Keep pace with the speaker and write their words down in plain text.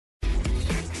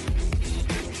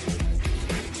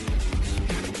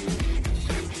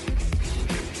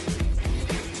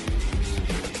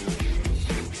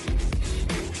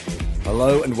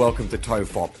Hello and welcome to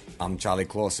TOFOP. I'm Charlie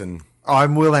Clausen.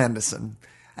 I'm Will Anderson.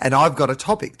 And I've got a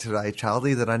topic today,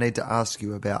 Charlie, that I need to ask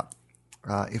you about,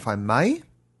 if I may.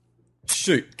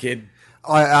 Shoot, kid.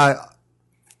 Where's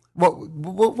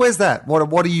that?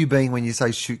 What are you being when you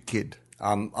say shoot, kid?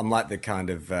 I'm like the kind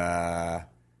of... I'm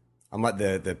like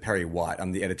the Perry White.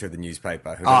 I'm the editor of the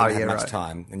newspaper who doesn't have much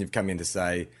time. And you've come in to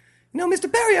say, Mr.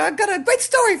 Perry, I've got a great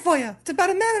story for you. It's about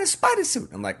a man in a spider suit.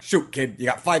 I'm like, shoot, kid, you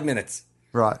got 5 minutes.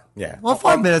 Right. Yeah. Well,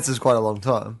 5 minutes is quite a long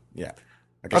time. Yeah.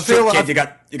 Okay, shoot, kid,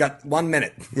 you got 1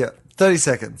 minute. Yeah, 30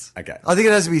 seconds. Okay. I think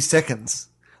it has to be seconds.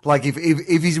 Like if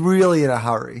he's really in a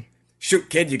hurry. Shoot,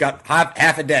 kid, you got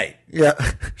half a day. Yeah.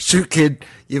 Shoot, kid,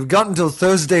 you've got until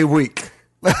Thursday week.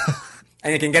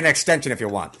 And you can get an extension if you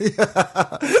want. You've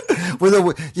got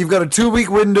a 2-week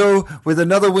window with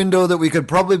another window that we could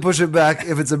probably push it back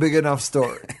if it's a big enough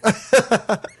story.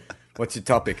 What's your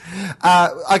topic?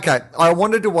 Okay, I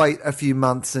wanted to wait a few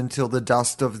months until the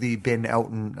dust of the Ben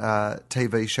Elton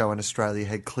TV show in Australia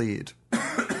had cleared.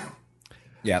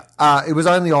 Yeah. It was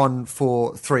only on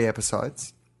for 3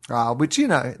 episodes. Which,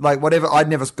 whatever, I'd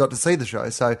never got to see the show,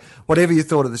 so whatever you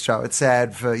thought of the show, it's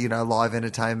sad for, live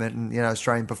entertainment and,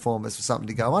 Australian performers for something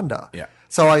to go under. Yeah.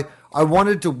 So I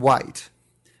wanted to wait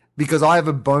because I have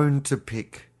a bone to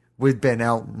pick with Ben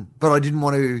Elton, but I didn't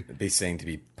want to... be seen to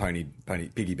be pony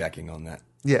piggybacking on that.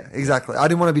 Yeah, exactly. I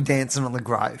didn't want to be dancing on the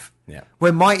grave. Yeah.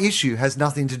 When my issue has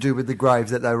nothing to do with the grave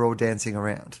that they were all dancing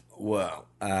around. Well,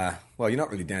 you're not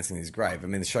really dancing in his grave. I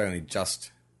mean, the show only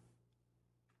just...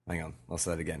 Hang on, I'll say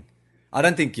that again. I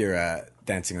don't think you're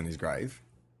dancing on his grave.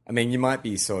 I mean, you might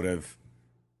be sort of,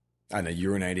 I don't know,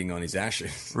 urinating on his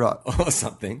ashes. Right. Or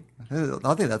something.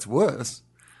 I think that's worse.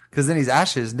 Because then his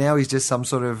ashes, now he's just some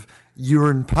sort of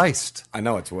urine paste. I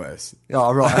know it's worse.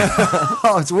 Oh, right.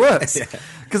 Oh, it's worse.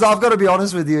 Because I've got to be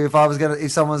honest with you, if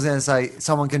someone's going to say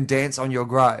someone can dance on your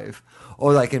grave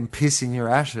or they can piss in your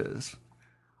ashes,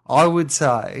 I would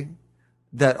say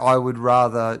that I would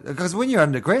rather... Because when you're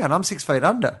underground, I'm 6 feet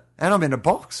under and I'm in a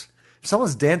box. If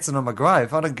someone's dancing on my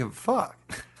grave, I don't give a fuck.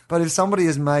 But if somebody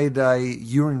has made a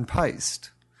urine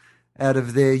paste out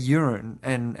of their urine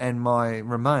and my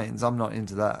remains, I'm not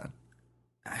into that.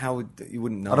 You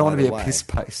wouldn't know? I don't want to be a piss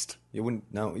paste. You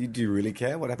wouldn't know. Do you really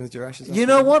care what happens to your ashes? You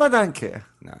know what? I don't care.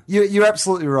 No. You're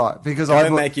absolutely right. Because I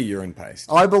don't make you urine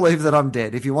paste. I believe that I'm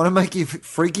dead. If you want to make your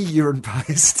freaky urine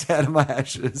paste out of my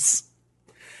ashes...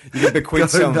 You could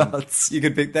bequeath some. Nuts.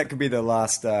 That could be the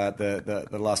last the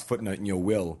last footnote in your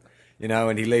will,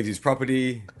 and he leaves his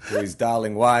property to his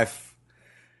darling wife.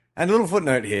 And a little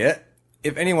footnote here: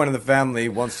 if anyone in the family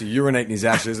wants to urinate in his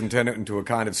ashes and turn it into a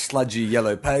kind of sludgy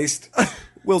yellow paste,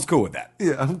 Will's cool with that.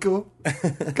 Yeah, I'm cool.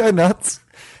 Go nuts.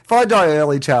 If I die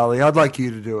early, Charlie, I'd like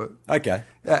you to do it. Okay.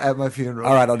 At my funeral.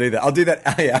 All right, I'll do that. I'll do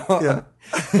that. Yeah.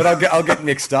 But I'll get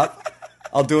mixed up.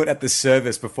 I'll do it at the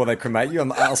service before they cremate you.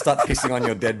 I'll start pissing on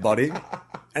your dead body.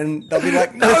 And they'll be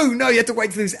like, no, you have to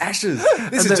wait for these ashes.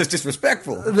 This is just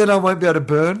disrespectful. Then I won't be able to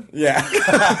burn? Yeah.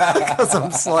 Because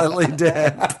I'm slightly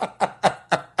damp.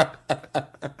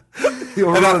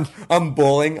 I'm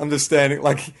bawling. I'm just standing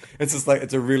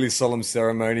it's a really solemn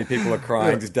ceremony. People are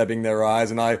crying, just dabbing their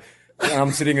eyes. And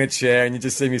I'm sitting in a chair and you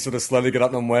just see me sort of slowly get up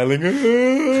and I'm wailing.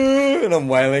 And I'm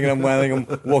wailing and I'm wailing.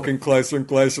 I'm walking closer and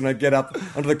closer and I get up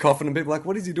onto the coffin and people are like,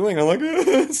 what is he doing? I'm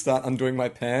like, start undoing my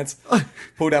pants,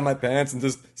 pull down my pants and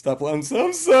just start, I'm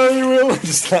sorry, Will. And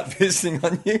just start pissing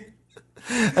on you.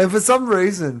 And for some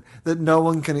reason that no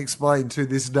one can explain to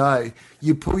this day,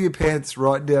 you pull your pants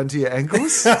right down to your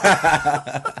ankles.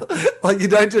 Like you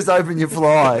don't just open your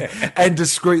fly and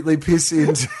discreetly piss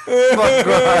into my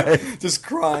grave. Just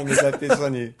crying as I piss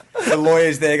on you. The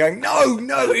lawyer's there going, no,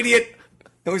 idiot.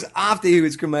 It was after he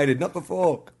was cremated, not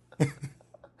before.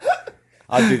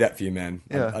 I'd do that for you, man.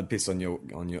 Yeah. I'd piss on your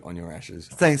ashes.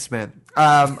 Thanks, man.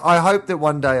 I hope that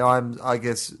one day I'm,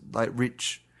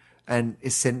 rich and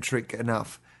eccentric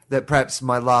enough that perhaps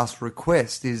my last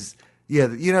request is,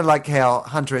 like how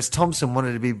Hunter S. Thompson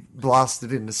wanted to be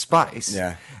blasted into space.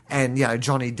 Yeah. And,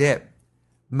 Johnny Depp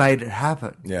made it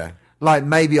happen. Yeah. Like,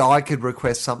 maybe I could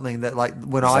request something that, like,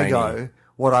 when I go,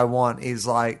 what I want is,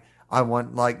 like, I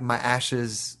want, like, my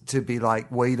ashes to be,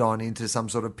 like, weed on into some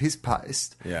sort of piss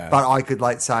paste. Yeah. But I could,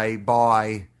 like, say,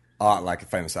 buy... Oh, like a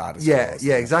famous artist. Yeah,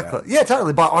 exactly. Like yeah,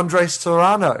 totally. By Andres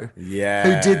Serrano. Yeah.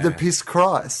 Who did the Piss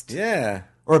Christ. Yeah.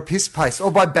 Or a piss paste.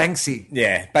 Or by Banksy.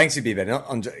 Yeah, Banksy would be better.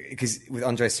 Because with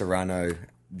Andres Serrano,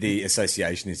 the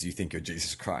association is you think you're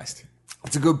Jesus Christ.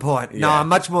 It's a good point. Yeah. No, I'm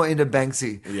much more into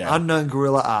Banksy. Yeah. Unknown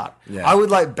guerrilla art. Yeah. I would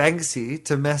like Banksy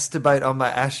to masturbate on my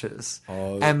ashes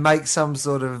and make some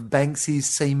sort of Banksy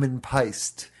semen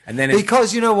paste. And then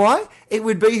because you know why? It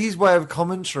would be his way of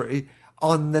commentary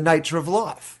on the nature of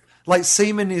life. Like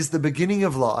semen is the beginning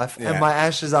of life, Yeah. and my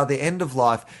ashes are the end of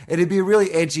life. It'd be a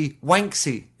really edgy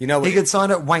wanksy. You know what- he could sign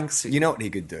it wanksy. You know what he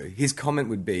could do? His comment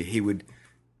would be he would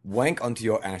wank onto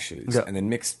your ashes Yeah. and then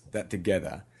mix that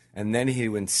together, and then he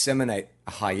would inseminate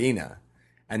a hyena,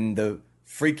 and the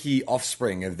freaky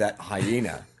offspring of that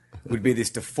hyena would be this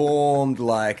deformed,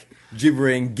 like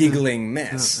gibbering, giggling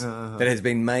mess that has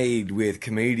been made with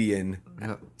comedian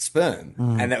sperm,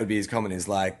 and that would be his comment. Is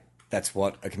like that's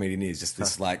what a comedian is, just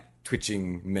this like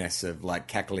twitching mess of like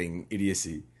cackling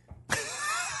idiocy.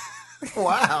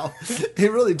 Wow, he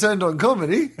really turned on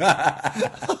comedy.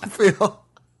 I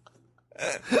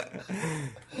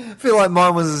feel like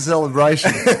mine was a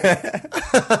celebration.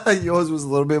 Yours was a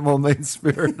little bit more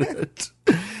mean-spirited.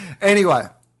 Anyway,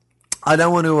 I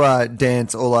don't want to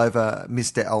dance all over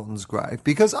Mr. Elton's grave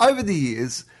because over the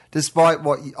years, despite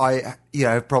what I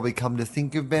have probably come to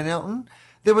think of Ben Elton,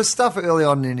 there was stuff early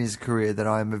on in his career that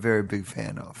I am a very big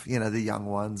fan of. You know, The Young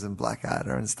Ones and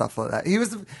Blackadder and stuff like that. He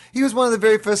was one of the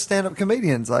very first stand-up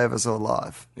comedians I ever saw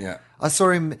live. Yeah. I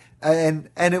saw him, and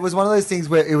it was one of those things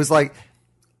where it was like,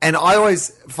 and I always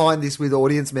find this with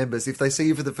audience members, if they see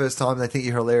you for the first time, they think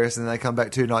you're hilarious, and they come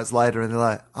back 2 nights later and they're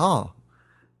like, oh,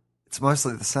 it's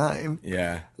mostly the same.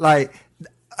 Yeah. Like,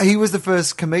 he was the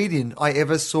first comedian I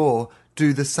ever saw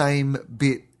do the same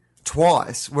bit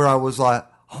twice, where I was like,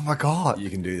 oh my God. You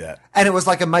can do that. And it was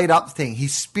like a made-up thing. He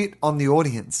spit on the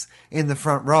audience in the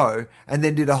front row and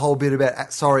then did a whole bit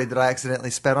about, sorry that I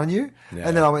accidentally spat on you. Yeah.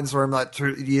 And then I went and saw him like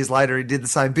 2 years later. He did the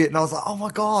same bit. And I was like, oh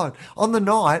my God. On the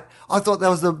night, I thought that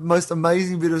was the most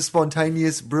amazing bit of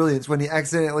spontaneous brilliance when he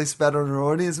accidentally spat on an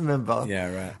audience member.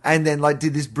 Yeah, right. And then like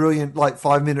did this brilliant like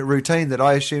 5-minute routine that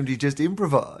I assumed he just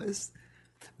improvised.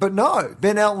 But no,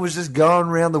 Ben Elton was just going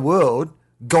around the world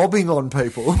gobbing on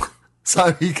people.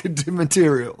 So he could do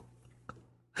material.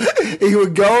 He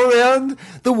would go around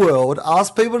the world,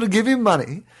 ask people to give him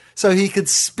money so he could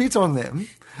spit on them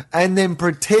and then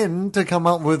pretend to come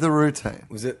up with a routine.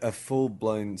 Was it a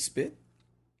full-blown spit?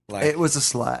 Like It was a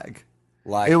slag.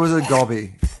 Like It was a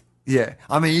gobby. Yeah.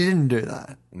 I mean, he didn't do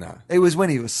that. No. It was when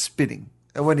he was spitting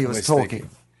and when he was We're talking. speaking.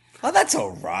 Oh, that's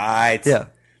all right. Yeah.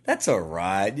 That's all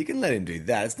right. You can let him do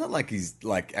that. It's not like he's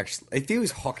like actually. If he was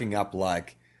hocking up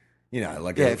like, you know,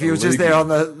 like Yeah, if he was just there on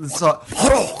the side.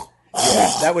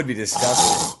 yeah, that would be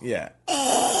disgusting. Yeah.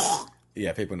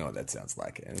 Yeah, people know what that sounds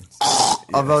like. Yeah,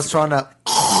 I was trying to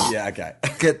yeah, okay.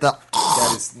 get the...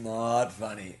 That is not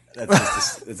funny.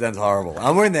 It sounds horrible.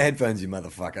 I'm wearing the headphones, you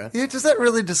motherfucker. Yeah, does that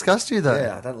really disgust you though?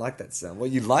 Yeah, I don't like that sound. Well,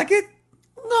 you like it?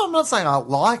 No, I'm not saying I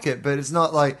like it, but it's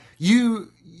not like you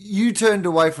turned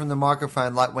away from the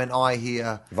microphone like when I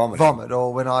hear Vomiting. vomit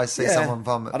or when I see someone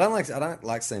vomit. I don't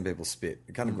like seeing people spit.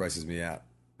 It kind of grosses me out.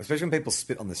 Especially when people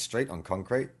spit on the street on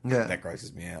concrete. Yeah. That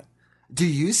grosses me out. Do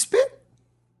you spit?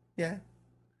 Yeah.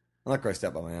 I'm not grossed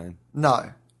out by my own.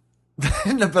 No.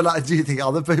 No, but do you think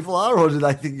other people are, or do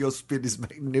they think your spit is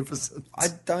magnificent? I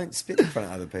don't spit in front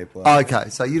of other people. Okay,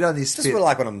 so you don't Just spit. for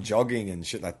like when I'm jogging and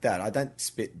shit like that. I don't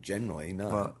spit generally,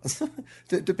 no.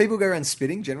 Do people go around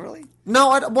spitting generally? No,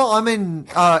 I mean,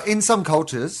 in some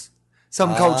cultures it's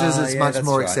yeah, much that's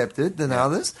more right. accepted than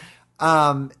others.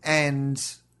 And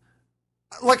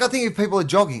like I think if people are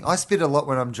jogging, I spit a lot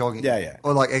when I'm jogging. Yeah, yeah.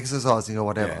 Or like exercising or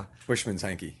whatever. Yeah. Bushman's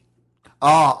hanky.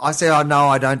 Oh, I say, oh, no,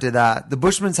 I don't do that. The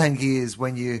bushman's hanky is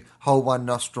when you hold one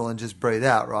nostril and just breathe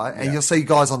out, right? And Yeah. you'll see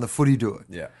guys on the footy do it.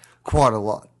 Yeah. Quite a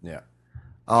lot. Yeah.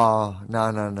 Oh,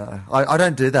 no. I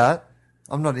don't do that.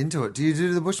 I'm not into it. Do you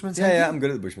do the bushman's hanky? Yeah, I'm good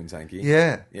at the Bushman's hanky.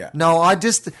 Yeah. Yeah. No,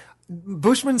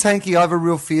 Bushman's hanky, I have a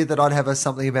real fear that I'd have a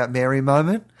something about Mary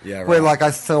moment. Yeah, right. Where like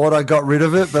I thought I got rid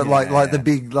of it, but like Yeah. the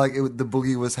big, like the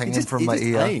boogie was hanging from my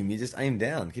ear. You just aim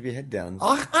down. Keep your head down.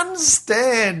 I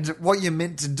understand what you're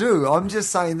meant to do. I'm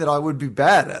just saying that I would be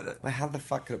bad at it. Well, how the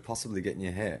fuck could it possibly get in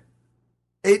your hair?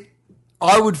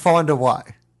 I would find a way.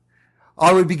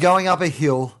 I would be going up a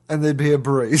hill and there'd be a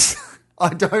breeze.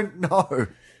 I don't know.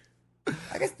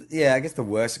 I guess the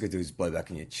worst you could do is blow back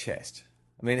in your chest.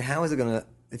 I mean, how is it going to...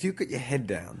 If you put your head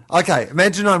down... Okay,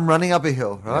 imagine I'm running up a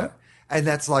hill, right? Yeah. And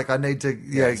that's like I need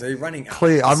to so you're running up.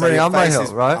 clear. I'm So running your up my face hill,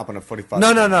 is right? up on a 45.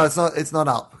 No, it's not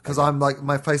up because I'm like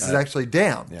my face is actually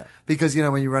down. Yeah. Because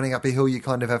when you're running up a hill, you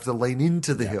kind of have to lean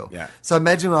into the hill. yeah. So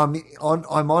imagine I'm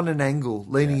on an angle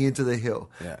leaning into the hill.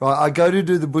 Yeah. Right. I go to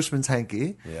do the bushman's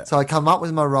hanky. Yeah. So I come up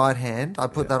with my right hand. I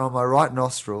put that on my right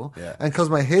nostril. Yeah. And because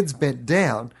my head's bent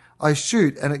down, I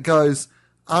shoot and it goes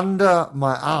under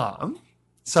my arm.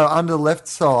 So under the left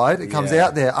side, it comes Yeah.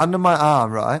 out there under my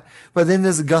arm, right? But then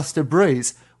there's a gust of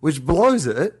breeze which blows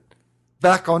it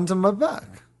back onto my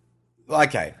back.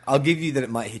 Okay, I'll give you that it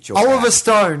might hit your Oliver back.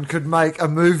 Stone could make a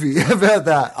movie about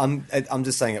that. I'm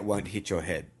just saying it won't hit your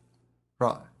head.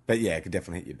 Right. But yeah, it could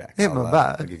definitely hit your back. Hit my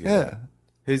back. I'll give you Yeah. that.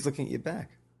 Who's looking at your back?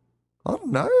 I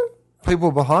don't know.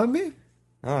 People behind me?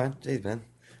 All right, geez, man.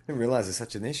 I didn't realise it's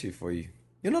such an issue for you.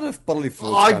 You're not a bodily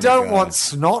fluid. I kind of don't guy. want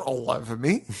snot all over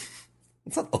me.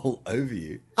 It's not all over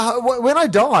you. When I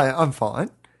die, I'm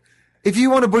fine. If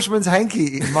you want a Bushman's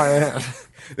hanky in my hand,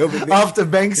 after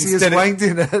Banksy has wanked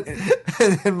in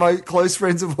it, and my close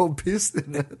friends have all pissed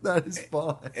in it, that is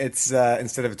fine. It's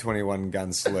instead of a 21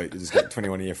 gun salute, you just get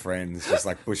 21 of your friends, just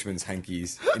like Bushman's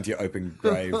hankies, into your open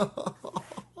grave.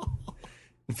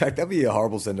 In fact, that'd be a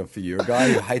horrible send-off for you. A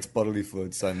guy who hates bodily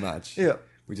fluids so much. Yeah.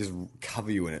 We just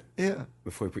cover you in it. Yeah.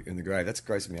 Before we put you in the grave. That's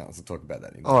grossing me out. Let's not talk about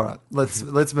that anymore. All right,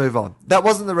 let's move on. That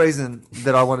wasn't the reason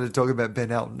that I wanted to talk about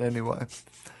Ben Elton anyway.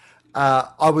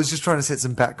 I was just trying to set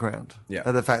some background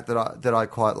of the fact that I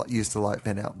quite used to like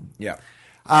Ben Elton. Yeah.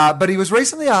 But he was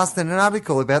recently asked in an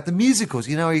article about the musicals.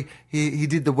 You know, he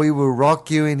did the We Will Rock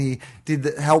You, and he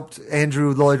helped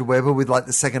Andrew Lloyd Webber with like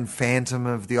the second Phantom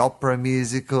of the Opera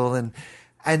musical, and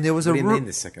there was What do you mean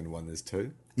the second one? There's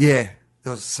two? Yeah,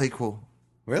 there was a sequel.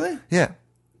 Really? Yeah.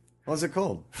 What was it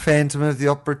called? Phantom of the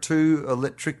Opera 2,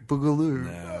 Electric Boogaloo.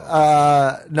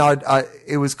 No,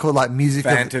 it was called like Music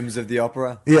Phantoms of the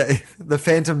Opera? Yeah, the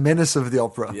Phantom Menace of the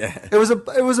Opera. Yeah. It was a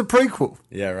prequel.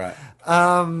 Yeah, right.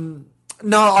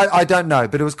 No, I don't know,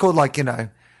 but it was called like, I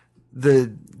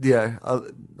don't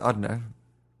know,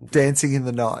 Dancing in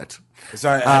the Night.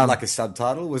 So it had like a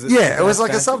subtitle? Was it? Yeah, it was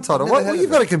like a Phantom? subtitle. Never Well, heard you've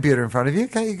of got it. a computer in front of you.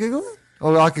 Can't you Google it?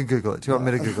 Or I could Google it. Do you want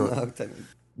me to Google it? I'll take it.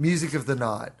 Music of the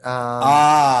Night.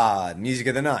 Music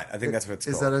of the Night. I think that's what it's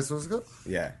Is called. that what it's called?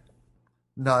 Yeah.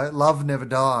 No, Love Never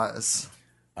Dies.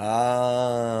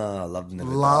 Love Never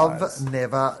Dies. Love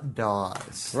Never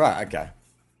Dies. Right, okay.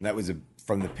 That was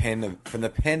from the pen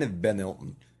of Ben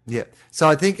Elton. Yeah. So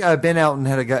I think Ben Elton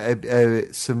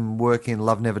had some work in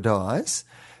Love Never Dies,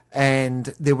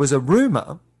 and there was a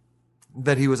rumor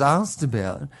that he was asked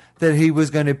about that he was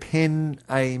going to pen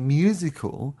a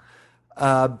musical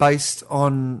based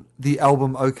on the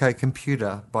album OK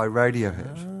Computer by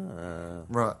Radiohead.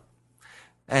 Right.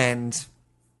 And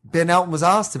Ben Elton was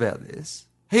asked about this.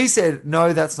 He said,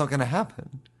 no, that's not going to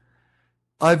happen.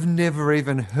 I've never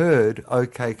even heard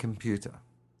OK Computer.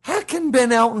 How can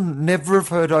Ben Elton never have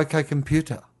heard OK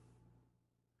Computer?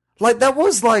 Like, that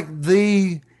was like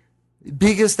the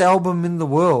biggest album in the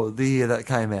world the year that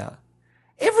came out.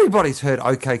 Everybody's heard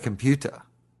OK Computer.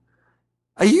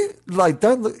 Are you, like,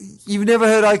 you've never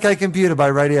heard OK Computer by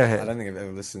Radiohead? I don't think I've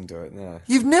ever listened to it, no.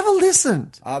 You've never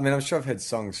listened? I mean, I'm sure I've heard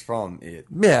songs from it.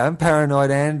 Yeah, Paranoid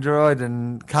Android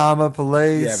and Karma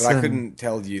Police. Yeah, but I couldn't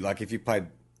tell you, like, if you played,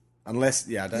 unless,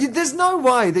 yeah, I don't. There's no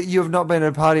way that you have not been at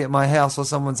a party at my house or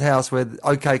someone's house where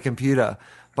OK Computer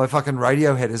by fucking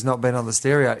Radiohead has not been on the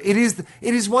stereo. It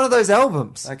is one of those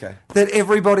albums that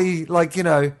everybody, like,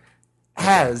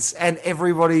 has, and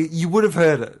everybody, you would have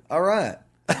heard it. All right.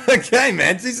 Okay,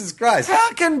 man. Jesus Christ.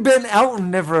 How can Ben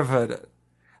Elton never have heard it?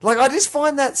 Like, I just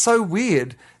find that so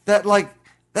weird that, like,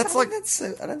 that's like...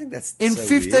 I don't think that's in so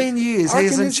 15 weird. years, he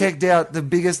hasn't checked out the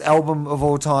biggest album of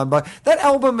all time. But that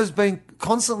album has been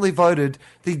constantly voted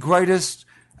the greatest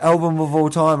album of all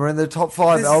time, or in the top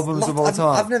 5 albums of all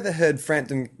time. I've never heard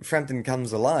Frampton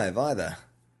Comes Alive either.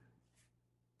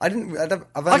 I've only,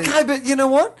 Okay, but you know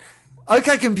what?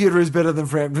 OK Computer is better than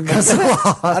Frampton Comes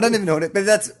Alive. I don't even know what it, but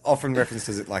that's often referenced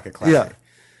as it like a classic. Yeah.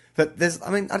 But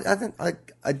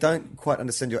I don't quite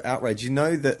understand your outrage. You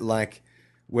know that, like,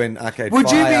 when Arcade Would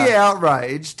Fire... you be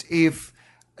outraged if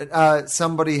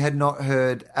somebody had not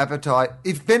heard Appetite?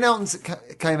 If Ben Elton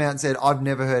came out and said, I've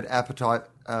never heard Appetite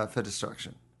for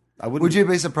Destruction. Would you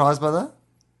be surprised by that?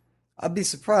 I'd be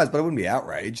surprised, but I wouldn't be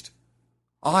outraged.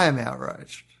 I am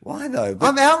outraged. Why, though?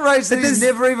 I'm outraged that he's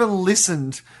never even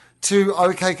listened to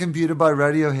OK Computer by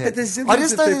Radiohead. I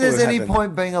just don't think there's any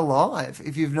point being alive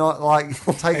if you've not, like,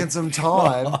 taken some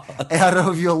time out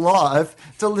of your life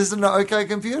to listen to OK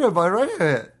Computer by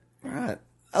Radiohead. Right.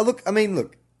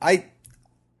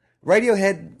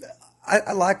 Radiohead,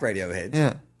 I like Radiohead.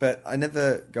 Yeah. But I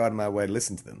never go out of my way to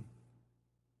listen to them.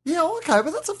 Yeah, okay,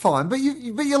 but that's fine. But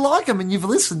you like them and you've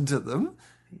listened to them.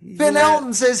 Ben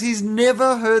Elton says he's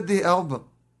never heard the album.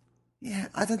 Yeah,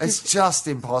 I don't think... It's just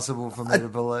impossible for me to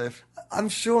believe. I'm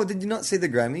sure. Did you not see the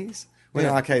Grammys? When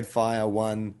Arcade Fire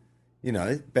won,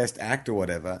 Best Act or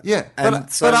whatever. Yeah,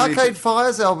 but Arcade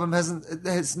Fire's album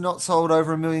has not sold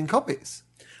over 1 million copies.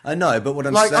 I know, but what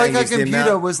I'm like, saying OK is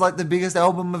Computer was like the biggest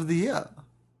album of the year.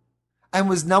 and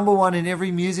was number one in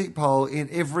every music poll in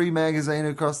every magazine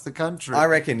across the country. I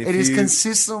reckon if it is you-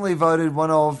 consistently voted one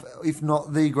of, if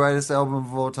not the greatest album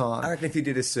of all time. I reckon if you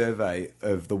did a survey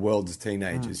of the world's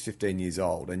teenagers, 15 years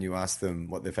old, and you asked them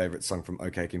what their favourite song from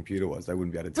OK Computer was, they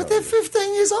wouldn't be able to tell But they're you.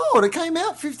 15 years old. It came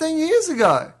out 15 years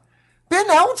ago. Ben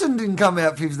Elton didn't come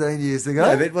out 15 years ago.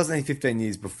 No, but wasn't he 15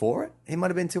 years before it? He might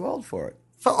have been too old for it.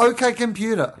 For OK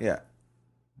Computer. Yeah.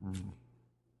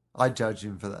 I judge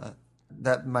him for that.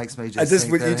 That makes me just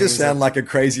think You that just he's sound like a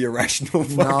crazy, irrational,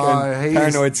 fucking he's-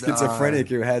 paranoid schizophrenic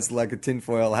who has like a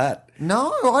tinfoil hat.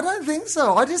 No, I don't think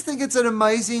so. I just think it's an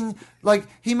amazing, like,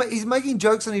 he's making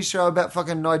jokes on his show about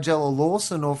fucking Nigella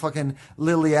Lawson or fucking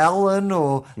Lily Allen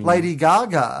or Lady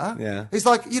Gaga. Yeah. It's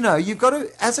like, you've got to,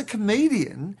 as a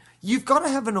comedian, you've got to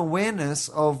have an awareness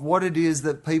of what it is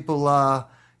that people are,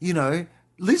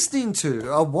 listening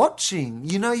to, are watching.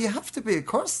 You have to be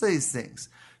across these things.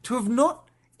 To have not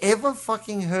ever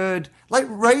fucking heard, like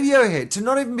Radiohead, to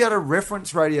not even be able to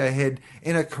reference Radiohead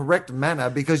in a correct manner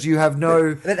because you have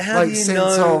no But how do you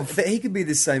sense know of... that he could be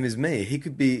the same as me? He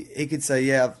could say,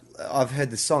 yeah, I've heard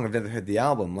the song, I've never heard the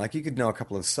album. Like, you could know a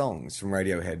couple of songs from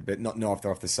Radiohead, but not know if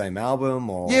they're off the same album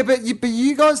or... Yeah, but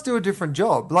you guys do a different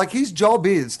job. Like, his job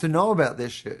is to know about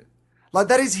this shit. Like,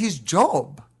 that is his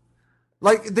job.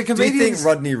 Like, the Do you comedians... think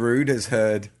Rodney Roode has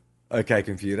heard OK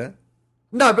Computer?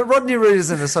 No, but Rodney Roode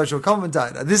isn't a social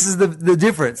commentator. This is the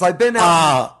difference. Like, Ben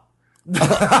Elton...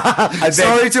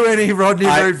 Sorry to any Rodney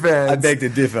Roode fans. I beg to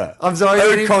differ. I'm sorry to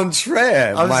Au any-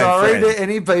 contraire, I'm my sorry friend. to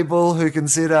any people who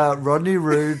consider Rodney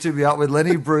Roode to be up with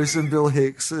Lenny Bruce and Bill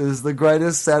Hicks as the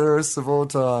greatest satirists of all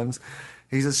times.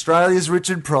 He's Australia's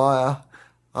Richard Pryor.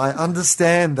 I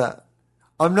understand that.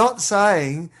 I'm not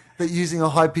saying that using a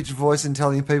high-pitched voice and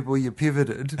telling people you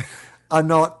pivoted are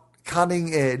not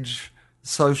cutting-edge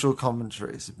social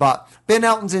commentaries. But Ben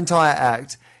Elton's entire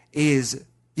act is,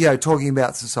 talking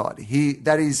about society.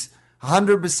 That is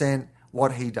 100%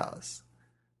 what he does.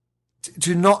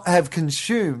 To not have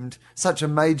consumed such a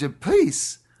major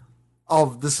piece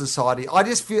of the society, I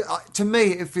just feel, to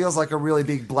me, it feels like a really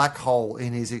big black hole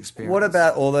in his experience. What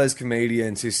about all those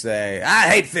comedians who say, I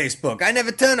hate Facebook, I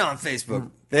never turn on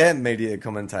Facebook? They're media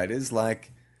commentators.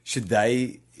 Like, should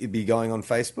they be going on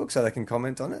Facebook so they can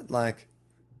comment on it? Like...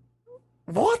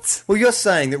 What? Well, you're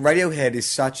saying that Radiohead is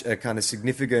such a kind of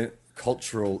significant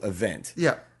cultural event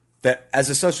Yeah. that as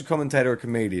a social commentator or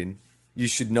comedian, you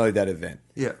should know that event.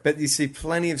 Yeah. But you see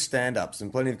plenty of stand-ups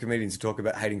and plenty of comedians who talk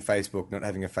about hating Facebook, not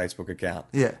having a Facebook account.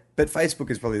 Yeah. But Facebook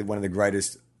is probably one of the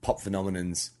greatest pop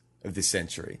phenomenons of this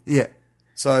century. Yeah.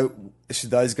 So should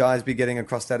those guys be getting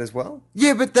across that as well?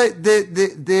 Yeah, but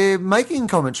they're making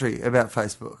commentary about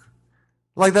Facebook.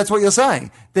 Like, that's what you're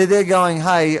saying. They're going,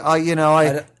 hey,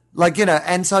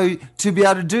 and so to be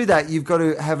able to do that, you've got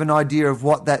to have an idea of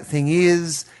what that thing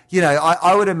is.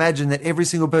 I would imagine that every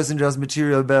single person who does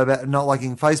material about not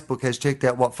liking Facebook has checked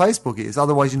out what Facebook is.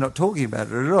 Otherwise, you're not talking about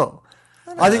it at all.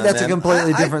 I think that's a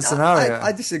completely different scenario.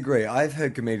 I disagree. I've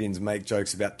heard comedians make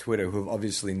jokes about Twitter who have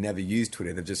obviously never used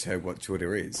Twitter. They've just heard what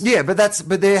Twitter is. Yeah, but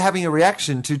they're having a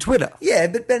reaction to Twitter. Yeah,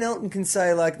 but Ben Elton can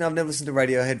say, like, no, I've never listened to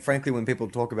Radiohead. Frankly, when people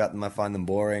talk about them, I find them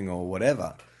boring or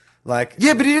whatever. Like,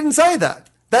 Yeah, but he didn't say that.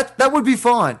 That would be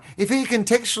fine. If he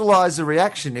contextualised the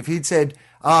reaction, if he'd said,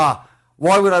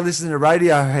 why would I listen to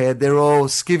Radiohead? They're all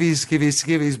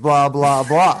skivvies, blah, blah,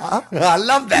 blah. I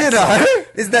love that song.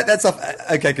 Isn't that's off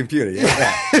OK Computer,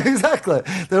 yeah? Exactly.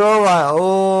 They're all like,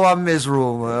 oh, I'm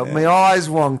miserable. My eyes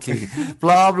wonky.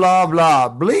 Blah, blah, blah.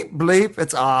 Bleep, bleep.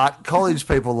 It's art. College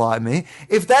people like me.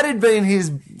 If that had been his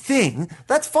thing,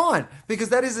 that's fine. Because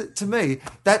that is, to me,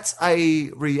 that's a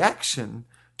reaction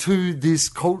to this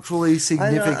culturally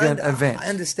significant event. I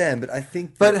understand, but I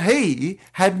think... But he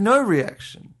had no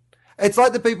reaction. It's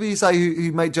like the people you say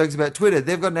who make jokes about Twitter.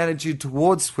 They've got an attitude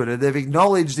towards Twitter. They've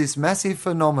acknowledged this massive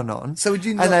phenomenon, So would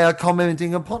you and not- they are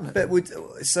commenting upon it. But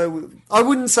I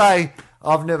wouldn't say,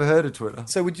 I've never heard of Twitter.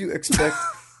 So would you expect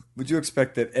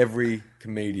that every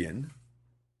comedian,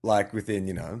 like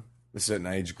within, a certain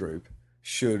age group,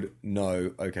 should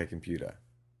know OK Computer?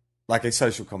 Like a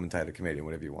social commentator, comedian,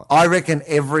 whatever you want. I reckon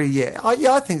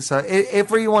I think so.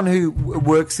 Everyone who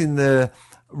works in the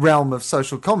realm of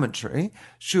social commentary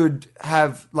should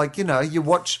have, you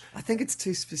watch... I think it's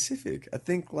too specific. I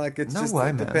think, it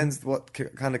man. depends what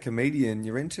kind of comedian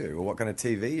you're into or what kind of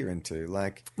TV you're into.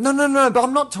 No, but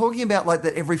I'm not talking about,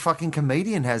 that every fucking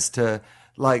comedian has to,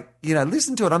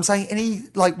 listen to it. I'm saying any,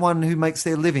 one who makes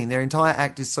their living, their entire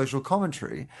act is social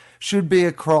commentary, should be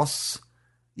across,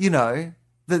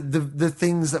 the the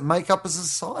things that make up a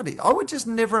society. I would just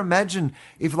never imagine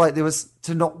if like there was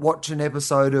to not watch an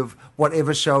episode of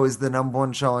whatever show is the number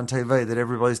one show on TV that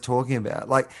everybody's talking about.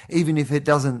 Like, even if it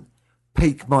doesn't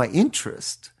pique my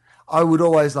interest, I would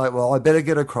always like, well, I better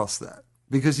get across that.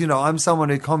 Because, you know, I'm someone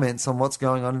who comments on what's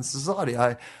going on in society.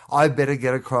 I better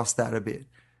get across that a bit.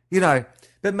 You know.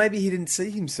 But maybe he didn't see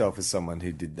himself as someone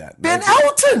who did that. Ben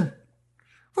Elton!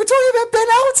 We're talking about Ben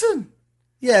Elton!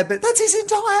 Yeah, but... That's his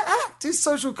entire act, his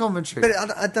social commentary.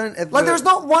 But I don't ever... Like, there's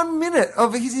not 1 minute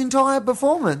of his entire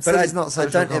performance that is not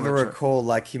social commentary. I don't ever recall,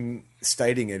 like, him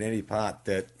stating at any part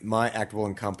that my act will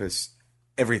encompass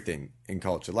everything in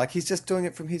culture. Like, he's just doing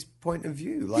it from his point of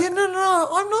view. Like, yeah, no,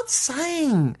 I'm not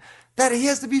saying that he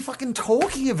has to be fucking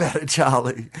talking about it,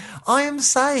 Charlie. I am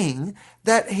saying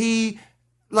that he,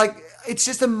 like, it's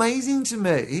just amazing to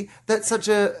me that such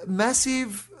a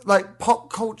massive, like,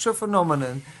 pop culture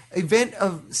phenomenon, event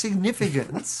of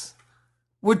significance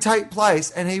would take place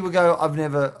and he would go, I've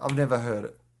never heard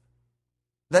it.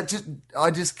 I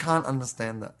just can't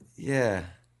understand that. Yeah.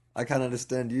 I can't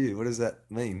understand you. What does that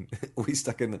mean? Are we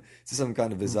stuck in some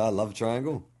kind of bizarre love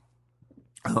triangle?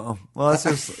 Oh, well, it's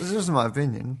just my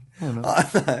opinion. You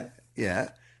know. Yeah,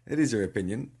 it is your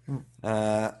opinion.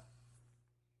 I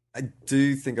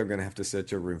do think I'm going to have to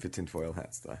search your room for tinfoil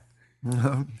hats, though.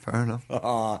 No, fair enough.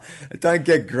 Oh, don't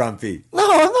get grumpy.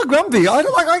 No, I'm not grumpy.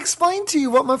 I explained to you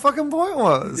what my fucking point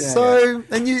was. Yeah.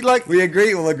 And you like... We'll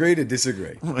agree to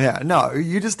disagree. Yeah, no,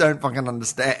 you just don't fucking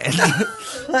understand.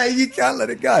 Hey, you can't let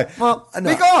it go. Well,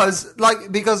 no.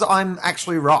 because I'm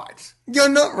actually right. You're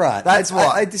not right. That's why.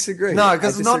 I disagree. No,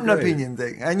 because it's not an opinion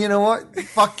thing. And you know what?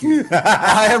 Fuck you.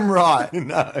 I am right.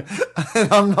 No.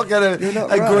 And I'm not going to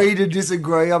agree right. to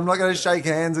disagree. I'm not going to shake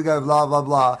hands and go blah, blah,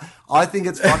 blah. I think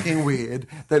it's fucking weird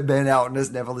that Ben Elton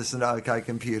has never listened to OK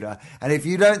Computer. And if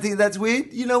you don't think that's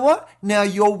weird, you know what? Now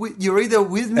you're either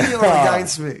with me or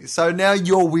against me. So now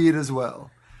you're weird as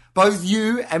well. Both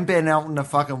you and Ben Elton are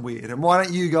fucking weird. And why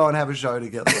don't you go and have a show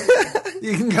together?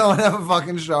 You can go and have a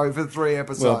fucking show for 3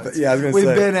 episodes I was with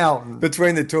say, Ben Elton.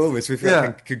 Between the two of us, we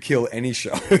could kill any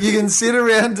show. You can sit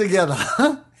around together,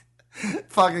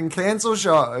 fucking cancel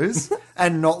shows,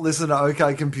 and not listen to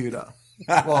OK Computer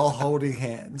while holding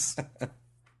hands.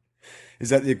 Is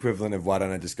that the equivalent of why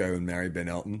don't I just go and marry Ben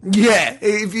Elton? Yeah,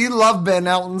 if you love Ben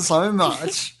Elton so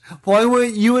much, why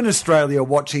weren't you in Australia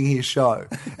watching his show?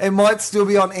 It might still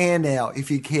be on air now if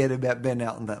you cared about Ben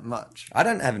Elton that much. I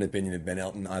don't have an opinion of Ben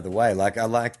Elton either way. Like, I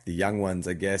like the young ones,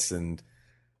 I guess, and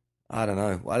I don't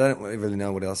know. I don't really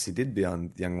know what else he did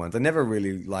beyond the young ones. I never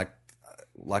really liked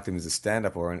him as a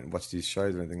stand-up or watched his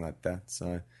shows or anything like that.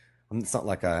 So it's not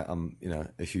like I'm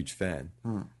a huge fan.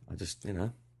 I just,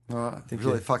 I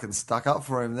really fucking stuck up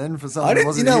for him then for someone who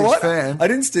wasn't a huge fan. I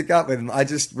didn't stick up with him. I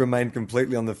just remained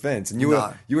completely on the fence. And you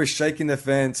were shaking the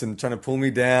fence and trying to pull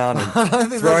me down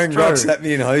and throwing rocks at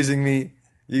me and hosing me.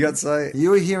 You got so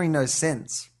you were hearing no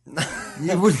sense.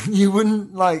 You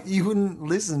wouldn't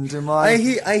listen to my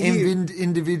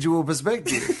individual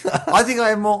perspective. I think I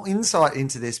have more insight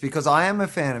into this because I am a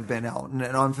fan of Ben Elton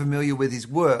and I'm familiar with his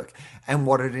work and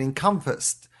what it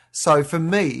encompassed. So for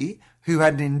me, who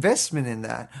had an investment in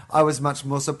that, I was much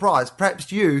more surprised.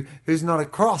 Perhaps you, who's not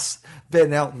across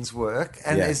Ben Elton's work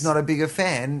and is not a bigger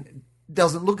fan,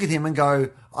 doesn't look at him and go,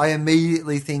 I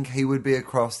immediately think he would be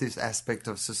across this aspect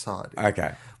of society.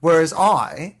 Okay. Whereas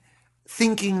I,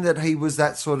 thinking that he was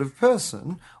that sort of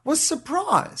person, was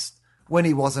surprised when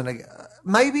he wasn't.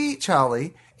 Maybe,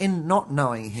 Charlie, in not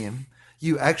knowing him,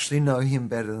 you actually know him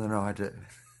better than I do.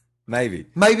 Maybe.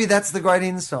 Maybe that's the great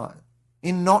insight.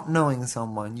 In not knowing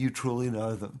someone, you truly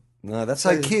know them. No, that's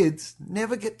so. Kids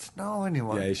never get to know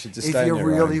anyone. Yeah, you should just if stay you on your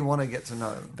really own. want to get to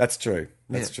know them. That's true.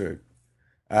 That's true.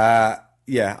 I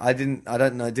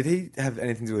don't know. Did he have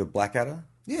anything to do with Blackadder?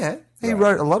 Yeah, he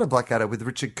wrote a lot of Blackadder with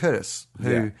Richard Curtis,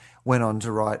 who went on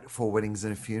to write Four Weddings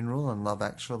and a Funeral and Love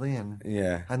Actually, and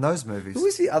those movies. Who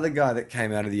was the other guy that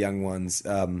came out of the young ones?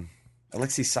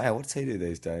 Alexi Sale. What's he do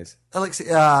these days?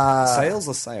 Sales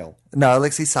or Sale? No,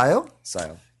 Alexi Sale.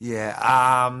 Sale. Yeah.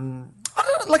 I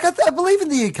believe in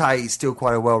the UK he's still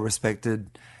quite a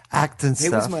well-respected act and stuff.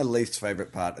 He was my least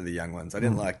favourite part of the young ones. I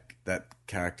didn't like that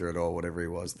character at all, whatever he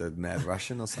was, the mad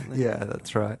Russian or something. Yeah,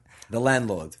 that's right. The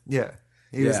landlord. Yeah.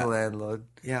 He was the landlord.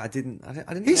 Yeah, I didn't.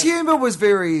 His humour was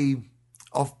very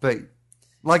offbeat.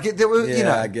 I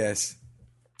guess.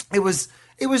 It was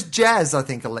jazz, I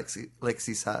think,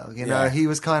 Alexi Sale.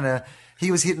 He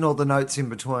was hitting all the notes in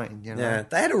between. Yeah,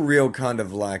 they had a real kind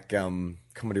of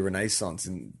comedy renaissance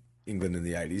in England in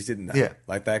the 80s, didn't they? Yeah.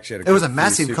 Like they actually had it was a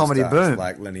massive comedy boom.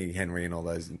 Like Lenny Henry and all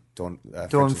those Dawn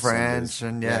French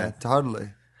and totally.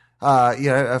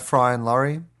 A Fry and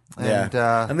Laurie, And,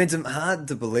 I mean, it's hard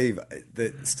to believe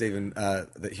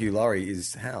that Hugh Laurie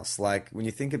is House. Like, when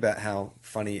you think about how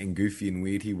funny and goofy and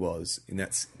weird he was,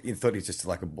 you thought he was just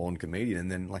like a born comedian,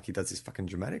 and then like he does this fucking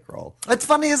dramatic role. It's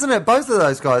funny, isn't it? Both of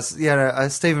those guys,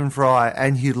 Stephen Fry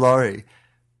and Hugh Laurie,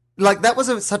 like that was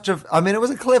it was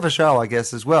a clever show, I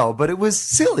guess, as well, but it was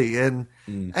silly and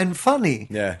funny.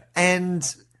 Yeah.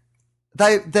 And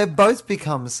they've both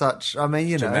become such,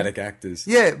 Dramatic actors.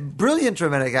 Yeah, brilliant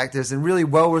dramatic actors and really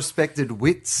well-respected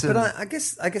wits. But I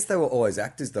guess they were always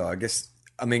actors, though.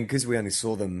 Because we only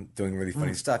saw them doing really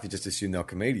funny stuff, you just assume they're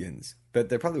comedians. But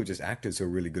they probably were just actors who are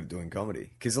really good at doing comedy.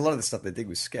 Because a lot of the stuff they did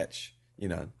was sketch,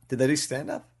 Did they do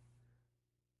stand-up?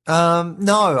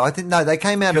 No, they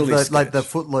came out Purely of sketch. the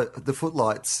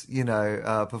Footlights,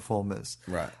 performers.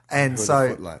 Right. And Who are the so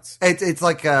Footlights? it's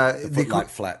like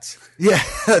Footlight Flats. Yeah,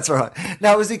 that's right.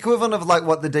 Now, it was the equivalent of like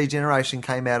what the Degeneration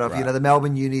came out of, Right. the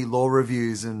Melbourne Uni Law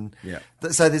Reviews. And Yeah.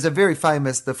 So there's a very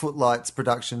famous, the Footlights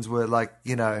productions were like,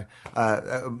 the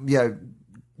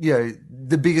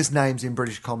biggest names in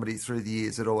British comedy through the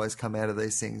years had always come out of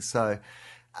these things. So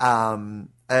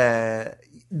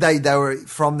they were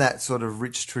from that sort of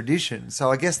rich tradition.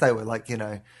 So I guess they were like,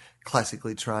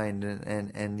 classically trained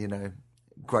and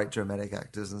great dramatic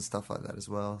actors and stuff like that as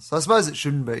well. So I suppose it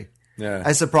shouldn't be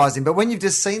as surprising. But when you've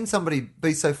just seen somebody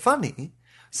be so funny,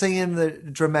 seeing the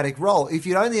dramatic role, if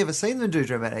you'd only ever seen them do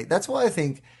dramatic, that's why I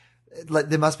think like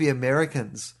there must be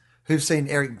Americans who've seen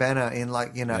Eric Bana in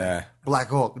like, Black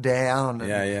Hawk Down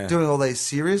and doing all these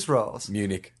serious roles.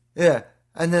 Munich. Yeah.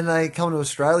 And then they come to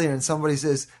Australia and somebody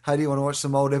says, hey, do you want to watch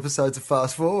some old episodes of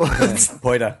Fast Forward?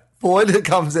 Pointer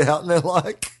comes out and they're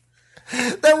like...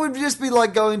 That would just be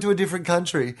like going to a different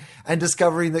country and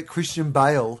discovering that Christian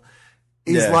Bale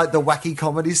is like the wacky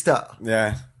comedy star.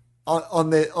 Yeah. On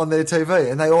their TV.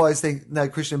 And they always think, no,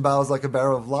 Christian Bale's like a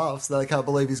barrel of laughs. They can't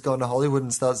believe he's gone to Hollywood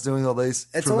and starts doing all these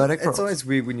dramatic roles. It's always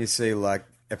weird when you see like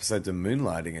episodes of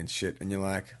Moonlighting and shit and you're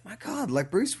like, my God, like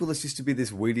Bruce Willis used to be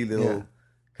this weedy little...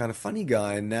 kind of funny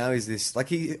guy, and now he's this like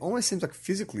he almost seems like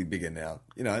physically bigger now.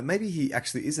 Maybe he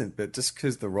actually isn't, but just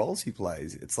because the roles he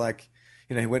plays, it's like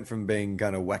he went from being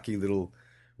kind of wacky little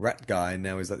rat guy, and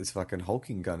now he's like this fucking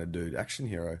hulking kind of dude, action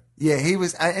hero. Yeah, he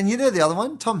was, and the other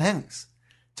one, Tom Hanks.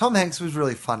 Tom Hanks was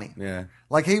really funny. Yeah,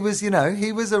 like he was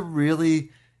a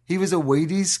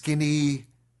weedy, skinny,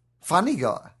 funny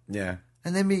guy. Yeah,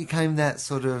 and then became that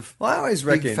sort of I always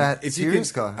reckon big, fat,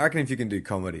 serious guy. I reckon if you can do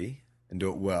comedy and do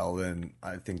it well, then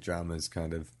I think drama's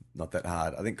kind of not that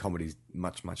hard. I think comedy's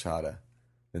much, much harder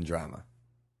than drama.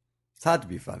 It's hard to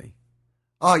be funny.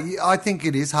 Oh, yeah, I think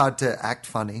it is hard to act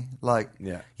funny. Like,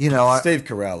 Steve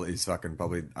Carell is fucking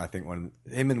probably, I think,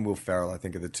 him and Will Ferrell, I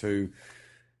think, are the two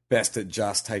best at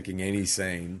just taking any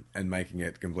scene and making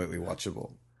it completely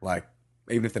watchable. Like,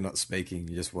 even if they're not speaking,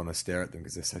 you just want to stare at them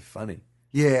because they're so funny.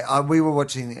 Yeah, we were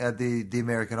watching the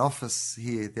American Office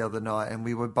here the other night, and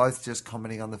we were both just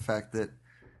commenting on the fact that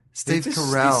Steve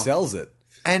Carell... He sells it.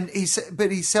 And he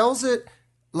sells it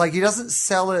like he doesn't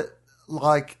sell it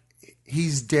like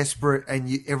he's desperate and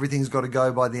everything's got to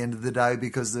go by the end of the day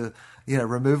because the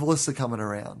removalists are coming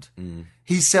around.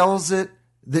 He sells it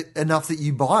enough that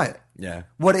you buy it. Yeah.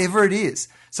 Whatever it is.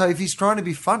 So if he's trying to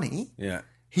be funny... Yeah.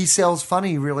 He sells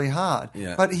funny really hard.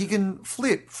 Yeah. But he can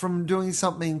flip from doing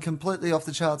something completely off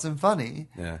the charts and funny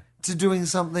to doing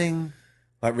something...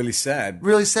 like really sad.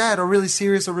 Really sad or really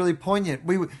serious or really poignant.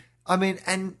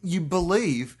 And you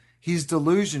believe his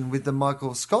delusion with the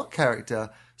Michael Scott character.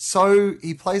 So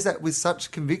he plays that with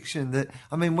such conviction that...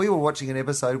 we were watching an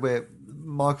episode where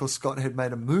Michael Scott had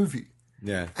made a movie.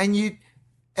 Yeah. And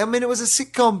it was a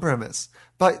sitcom premise.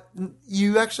 But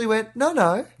you actually went,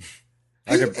 no...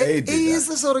 He is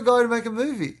the sort of guy to make a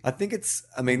movie. I think it's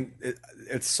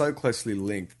so closely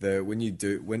linked that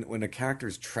when a character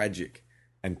is tragic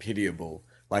and pitiable,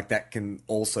 like that can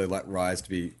also like rise to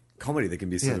be comedy. That can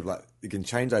be sort of like, you can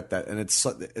change like that. And it's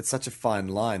such a fine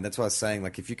line. That's why I was saying,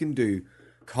 like, if you can do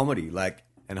comedy, like,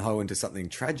 and hoe into something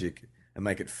tragic and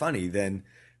make it funny, then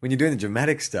when you're doing the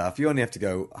dramatic stuff, you only have to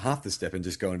go half the step and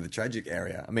just go into the tragic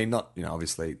area.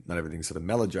 Obviously not everything's sort of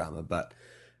melodrama, but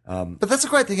that's the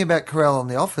great thing about Carell on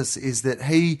The Office is that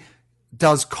he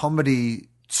does comedy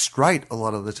straight a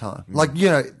lot of the time. Like,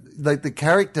 the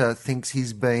character thinks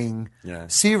he's being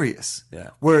serious.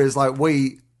 Yeah. Whereas, like,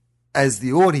 we, as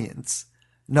the audience,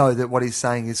 know that what he's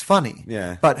saying is funny.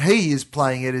 Yeah. But he is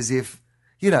playing it as if,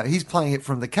 he's playing it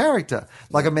from the character.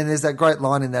 Like, there's that great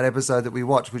line in that episode that we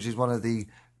watched, which is one of the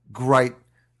great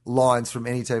lines from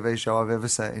any TV show I've ever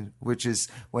seen, which is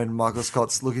when Michael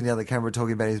Scott's looking down the camera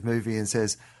talking about his movie and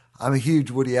says, I'm a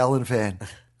huge Woody Allen fan.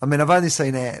 I mean, I've only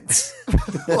seen Ants.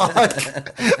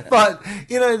 But,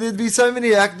 there'd be so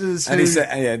many actors who...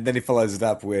 And then he follows it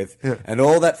up with, and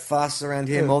all that fuss around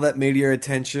him, all that media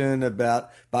attention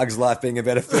about Bug's Life being a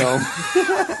better film.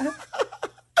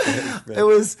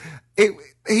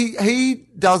 He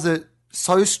does it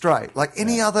so straight. Like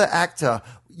any other actor,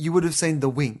 you would have seen the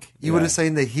wink. You would have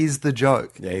seen the here's the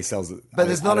joke. Yeah, he sells it. But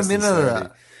there's not a minute of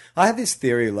that. I have this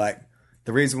theory, like,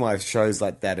 the reason why shows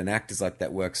like that and actors like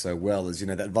that work so well is,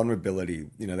 that vulnerability,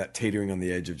 that teetering on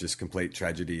the edge of just complete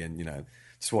tragedy and,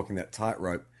 just walking that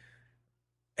tightrope.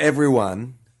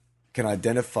 Everyone can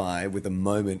identify with a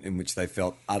moment in which they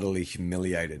felt utterly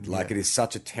humiliated. Like it is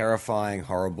such a terrifying,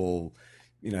 horrible,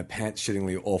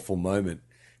 pants-shittingly awful moment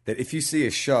that if you see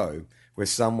a show where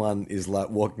someone is like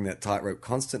walking that tightrope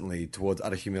constantly towards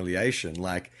utter humiliation,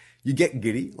 like you get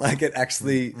giddy. Like it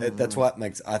actually, that's what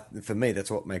makes, for me,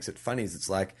 that's what makes it funny is it's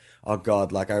like, oh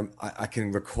God, like I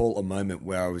can recall a moment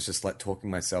where I was just like talking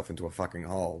myself into a fucking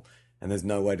hole and there's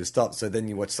no way to stop. So then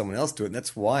you watch someone else do it. And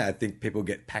that's why I think people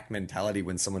get pack mentality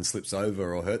when someone slips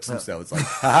over or hurts themselves.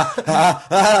 It's like,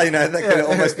 that could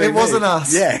almost be It wasn't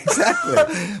us. Yeah,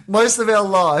 exactly. Most of our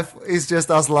life is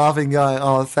just us laughing, going,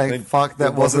 oh, thank fuck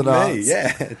that wasn't us. Me.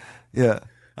 Yeah. Yeah.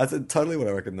 That's totally what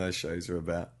I reckon those shows are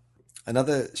about.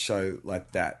 Another show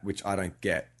like that, which I don't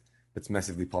get, that's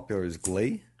massively popular, is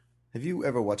Glee. Have you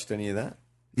ever watched any of that?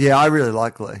 Yeah, I really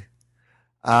like Glee.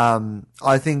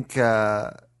 I think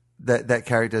that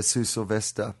character, Sue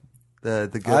Sylvester, the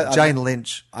girl, Jane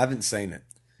Lynch. I haven't seen it.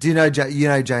 Do you know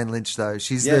Jane Lynch though?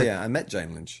 She's I met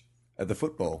Jane Lynch at the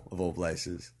football of all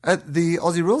places. At the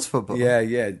Aussie Rules football.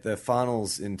 Yeah. The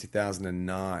finals in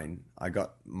 2009. I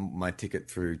got my ticket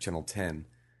through Channel 10,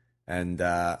 and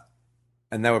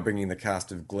they were bringing the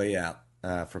cast of Glee out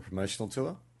for a promotional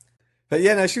tour. But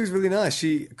yeah, no, she was really nice.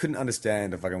 She couldn't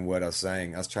understand a fucking word I was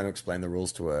saying. I was trying to explain the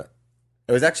rules to her.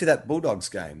 It was actually that Bulldogs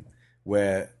game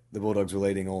where the Bulldogs were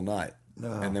leading all night,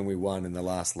 and then we won in the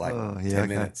last 10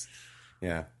 minutes.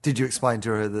 Yeah. Did you explain to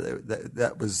her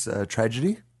that was a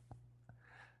tragedy?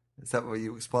 Is that what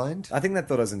you explained? I think they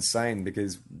thought I was insane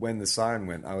because when the siren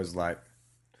went, I was like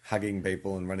hugging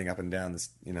people and running up and down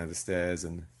the stairs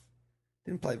and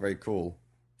didn't play very cool.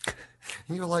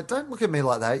 And you're like, don't look at me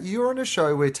like that. You're on a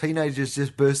show where teenagers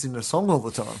just burst into song all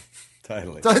the time.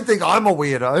 Totally. Don't think I'm a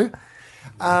weirdo.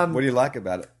 What do you like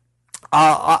about it?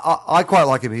 I quite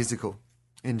like a musical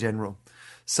in general.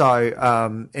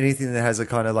 So anything that has a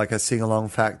kind of like a sing-along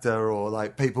factor or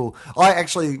like people... I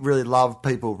actually really love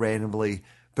people randomly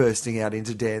bursting out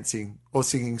into dancing or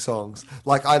singing songs.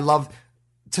 Like I love...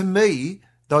 To me,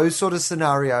 those sort of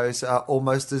scenarios are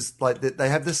almost as... like they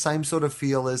have the same sort of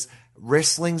feel as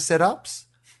wrestling setups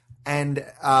and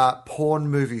porn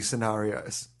movie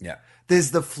scenarios. Yeah.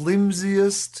 There's the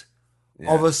flimsiest...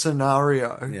 of a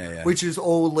scenario, which is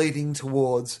all leading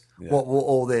towards what we're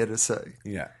all there to see.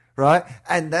 Yeah. Right?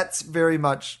 And that's very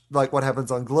much like what happens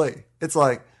on Glee. It's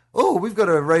like, oh, we've got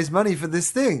to raise money for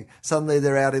this thing. Suddenly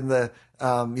they're out in the,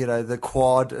 the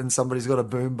quad and somebody's got a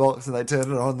boombox and they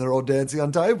turn it on and they're all dancing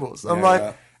on tables. I'm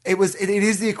like, it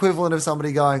is the equivalent of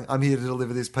somebody going, I'm here to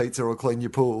deliver this pizza or clean your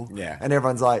pool. Yeah. And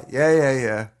everyone's like,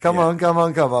 yeah. Come on.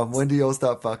 When do you all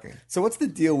start fucking? So what's the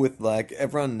deal with like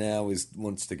everyone now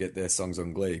wants to get their songs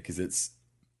on Glee because it's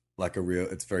like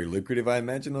it's very lucrative, I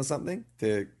imagine, or something?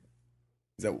 Is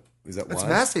that why? It's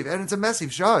massive, and it's a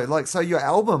massive show. Like, so your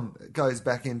album goes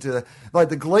back into like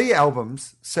the Glee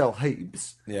albums sell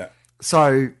heaps. Yeah.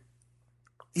 So,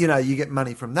 you get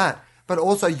money from that, but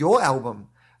also your album.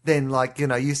 Then,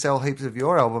 you sell heaps of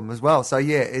your album as well. So,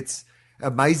 yeah, it's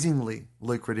amazingly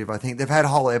lucrative, I think. They've had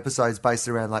whole episodes based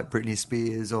around, like, Britney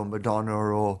Spears or Madonna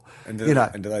or, And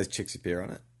do those chicks appear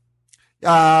on it?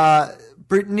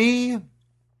 Britney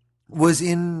was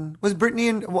Britney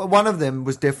in... One of them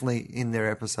was definitely in their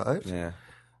episode. Yeah.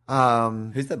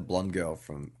 Who's that blonde girl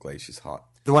from Glee? She's hot.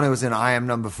 The one who was in I Am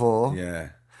Number 4. Yeah.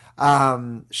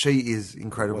 She is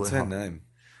incredibly What's her hot. name?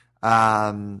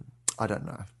 I don't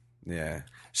know. Yeah.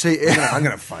 I'm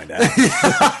going to find out.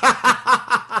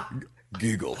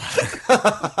 Google.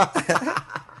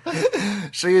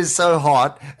 She is so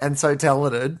hot and so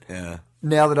talented. Yeah.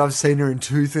 Now that I've seen her in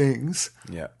two things,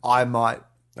 I might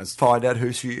find out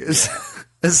who she is. Yeah.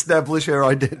 Establish her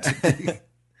identity.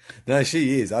 No,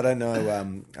 she is. I don't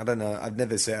know. I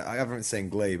haven't seen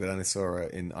Glee, but I only saw her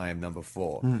in I Am Number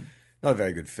 4. Mm. Not a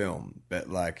very good film, but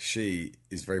like she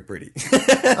is very pretty.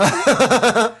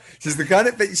 She's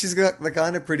got the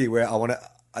kind of pretty where I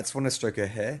just want to stroke her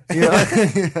hair. Yeah,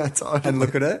 totally. And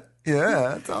look at her.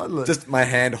 Yeah, totally. Just my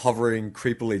hand hovering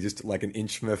creepily, just like an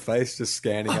inch from her face, just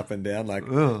scanning up and down, like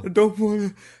I don't want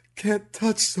to Can't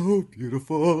touch so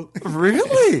beautiful.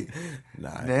 Really?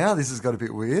 No. Now this has got a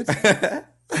bit weird.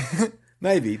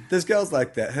 Maybe. There's girls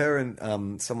like that. Her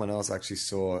and someone else actually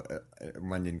saw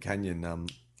Runyon Canyon.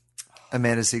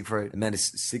 Amanda Siegfried. Amanda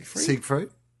Siegfried? Siegfried?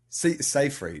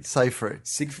 Seyfried. Seyfried.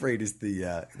 Siegfried is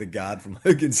the guard from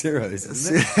Hogan's Heroes,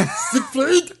 isn't it?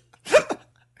 Siegfried!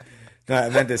 No,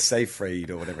 Amanda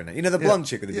Seyfried or whatever her name. You know, the blonde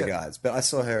chick with the big eyes. But I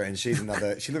saw her and she's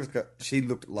another... She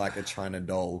looked like a China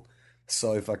doll.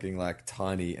 So fucking like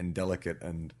tiny and delicate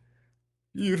and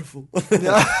beautiful. No,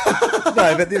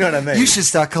 but you know what I mean. You should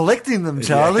start collecting them,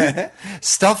 Charlie. Yeah.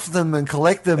 Stuff them and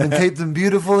collect them and keep them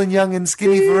beautiful and young and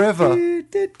skinny forever.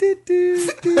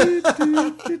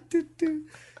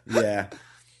 Yeah.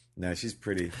 No, she's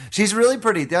pretty. She's really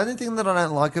pretty. The only thing that I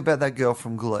don't like about that girl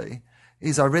from Glee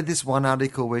is I read this one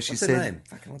article where she What's said... her name?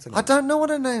 What's her name? I don't know what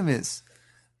her name is.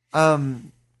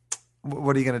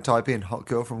 What are you going to type in? Hot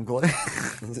girl from Glee?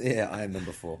 Yeah, I am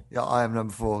number 4. Yeah, I am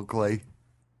number 4, Glee.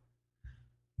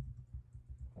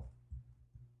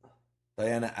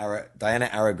 Diana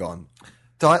Aragon.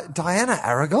 Diana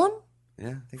Aragon? Yeah.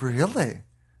 I think Really?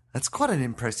 That's quite an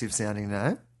impressive sounding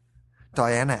name.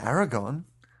 Diana Aragon?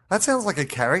 That sounds like a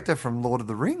character from Lord of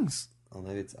the Rings. Oh,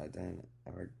 maybe it's Diana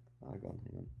Aragon. Hang on.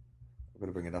 I've got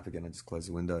to bring it up again. I just closed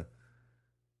the window.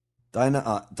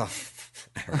 Diana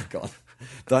Aragon.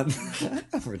 I'm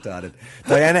retarded.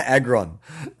 Diana Agron.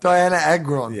 Diana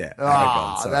Agron. Yeah,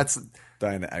 Ah, Aragon. Sorry. that's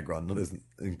Diana Agron. Not as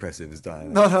impressive as Diana.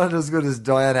 not as good as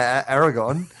Diana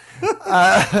Aragon.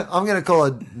 I'm going to call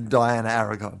her Diana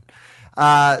Aragon.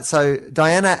 So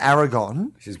Diana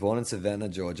Aragon. She was born in Savannah,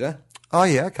 Georgia. Oh,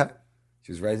 yeah, okay.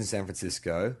 She was raised in San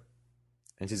Francisco.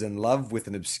 And she's in love with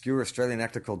an obscure Australian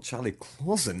actor called Charlie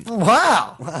Clausen.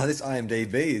 Wow. Wow, this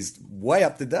IMDb is way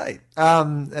up to date.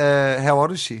 How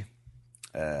old is she?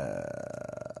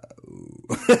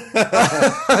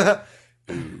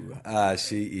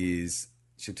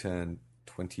 She'll turn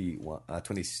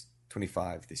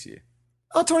 25 this year.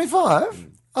 Oh, 25?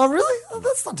 Oh, really? Oh,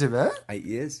 that's not too bad. 8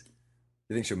 years.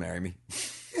 You think she'll marry me?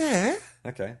 Yeah.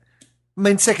 Okay. I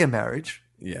mean, second marriage.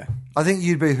 Yeah. I think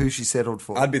you'd be who she settled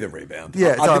for. I'd be the rebound.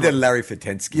 Yeah, I'd be totally. the Larry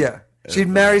Fitensky. Yeah. She'd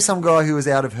marry some guy who was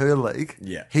out of her league.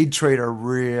 Yeah. He'd treat her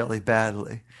really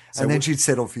badly. And then she'd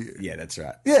settle for you. Yeah, that's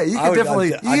right. Yeah, you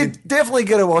could definitely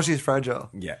get her while she's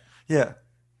fragile. Yeah. Yeah.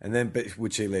 And then, but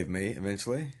would she leave me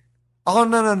eventually? Oh,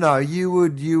 no. You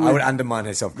would. I would undermine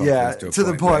her self-confidence to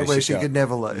the point where she go- could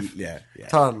never leave. Yeah.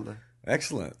 Totally.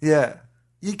 Excellent. Yeah.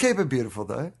 You keep her beautiful,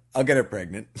 though. I'll get her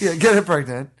pregnant. Yeah, get her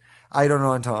pregnant 8 or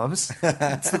 9 times.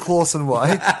 It's the Clausen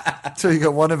way. So you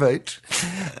got one of each.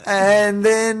 And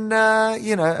then,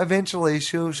 eventually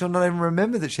she'll not even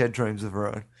remember that she had dreams of her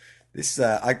own. This,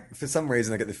 for some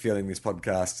reason, I get the feeling this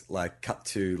podcast, cut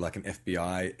to, an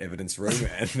FBI evidence room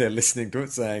and they're listening to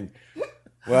it saying,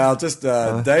 well, just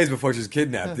days before she was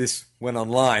kidnapped, this went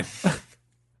online.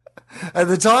 At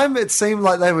the time, it seemed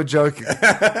like they were joking.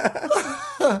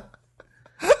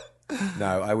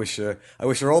 No, I wish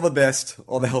her all the best,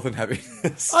 all the health and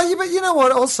happiness. Oh, yeah, but you know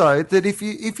what? Also, that if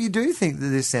you do think that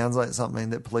this sounds like something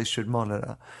that police should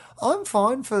monitor, I'm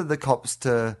fine for the cops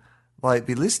to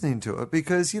be listening to it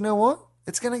because you know what?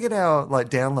 It's going to get our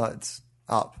downloads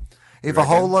up. If a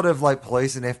whole lot of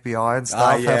police and FBI and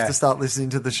stuff have to start listening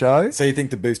to the show. So you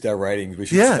think to boost our ratings, we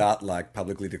should start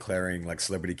publicly declaring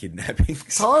celebrity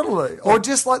kidnappings? Totally. Or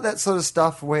just that sort of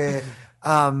stuff where,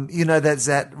 that's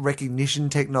that recognition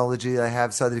technology they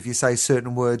have so that if you say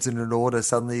certain words in an order,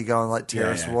 suddenly you go on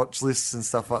terrorist watch lists and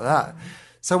stuff like that.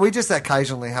 So we just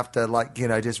occasionally have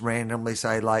to just randomly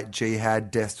say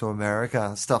jihad, death to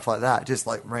America, stuff like that, just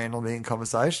randomly in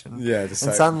conversation. Yeah, just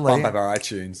and so suddenly bump up our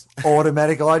iTunes.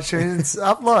 automatic iTunes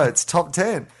uploads, top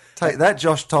 10. Take that,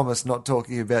 Josh Thomas, not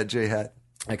talking about jihad.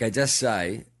 Okay, just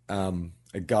say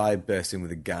a guy bursts in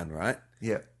with a gun, right?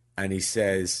 Yeah. And he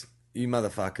says, you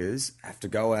motherfuckers have to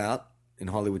go out in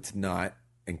Hollywood tonight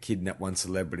and kidnap one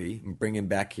celebrity and bring him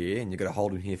back here and you've got to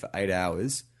hold him here for 8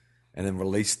 hours and then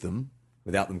release them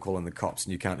without them calling the cops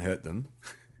and you can't hurt them.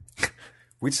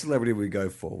 Which celebrity would we go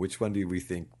for? Which one do we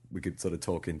think we could sort of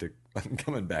talk into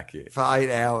coming back here? For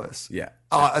 8 hours? Yeah.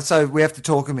 Oh, so we have to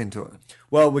talk them into it?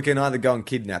 Well, we can either go and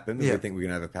kidnap them if we think we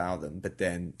can overpower them, but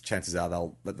then chances are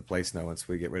they'll let the police know once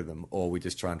we get rid of them, or we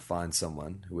just try and find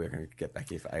someone who we're going to get back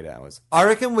here for 8 hours. I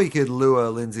reckon we could lure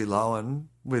Lindsay Lohan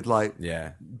with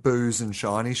Yeah. booze and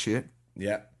shiny shit.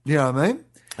 Yeah. You know what I mean?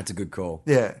 That's a good call.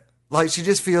 Yeah. She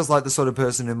just feels like the sort of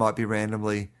person who might be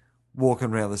randomly walking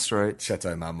around the street.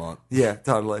 Chateau Marmont. Yeah,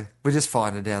 totally. We just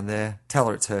find her down there. Tell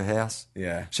her it's her house.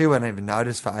 Yeah. She won't even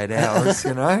notice for 8 hours,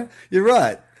 you know? You're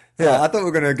right. Yeah. I thought we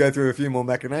were going to go through a few more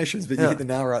machinations, but you hit the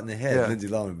nail right in the head. Yeah. Lindsay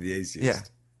Lohan would be the easiest. Yeah.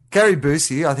 Gary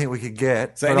Busey, I think we could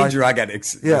get. So but any drug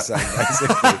addicts, Yeah. you're saying,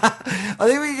 basically. I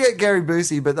think we could get Gary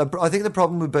Busey, but I think the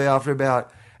problem would be after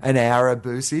about an hour of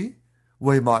Busey,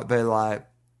 we might be like,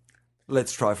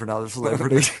 let's try for another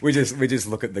celebrity. we just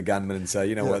look at the gunman and say,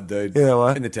 you know what, dude? You know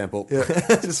what? In the temple. Yeah.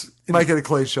 Just make it a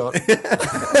clean shot.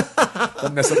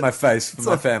 Don't mess up my face for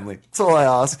my family. That's all I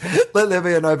ask. Let there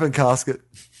be an open casket.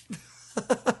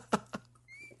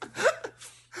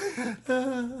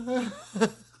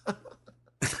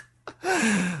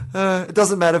 It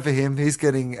doesn't matter for him. He's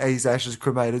getting his ashes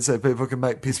cremated so people can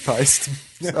make piss paste.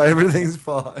 So everything's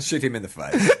fine. Shoot him in the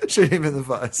face. Shoot him in the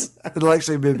face. It'll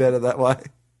actually be better that way.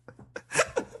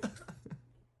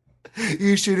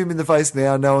 You shoot him in the face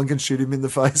now, no one can shoot him in the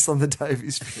face on the day of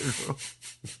his funeral.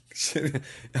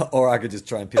 Or I could just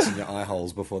try and piss in your eye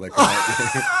holes before they cremate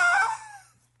you.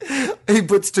 He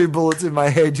puts 2 bullets in my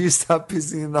head, you start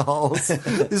pissing in the holes.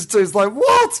 This dude's like,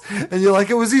 what? And you're like,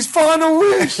 it was his final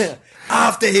wish.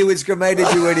 After he was cremated,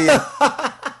 you idiot.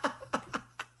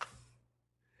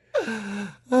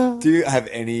 Do you have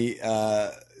any,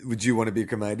 would you want to be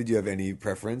cremated? Do you have any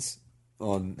preference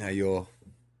on how you're...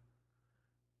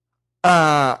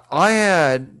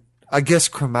 I guess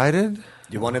cremated.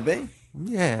 You want to be?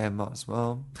 Yeah, might as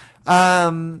well.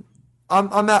 I'm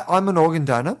an organ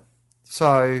donor,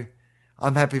 so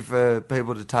I'm happy for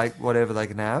people to take whatever they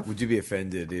can have. Would you be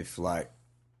offended if, like,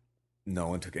 no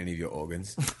one took any of your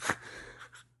organs?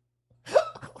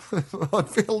 I'd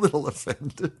feel a little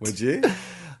offended. Would you?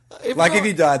 If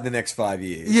you died in the next 5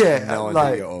 years, Yeah, and no one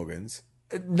like- took your organs.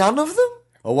 None of them?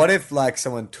 Or what if, like,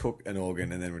 someone took an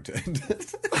organ and then returned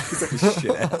it? It's like a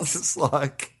shit It's ass. just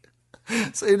like,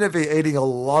 so you'd be eating a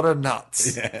lot of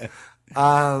nuts. Yeah.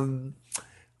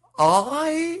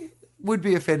 I would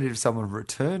be offended if someone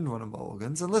returned one of my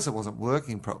organs, unless it wasn't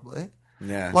working properly.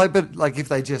 Yeah. But if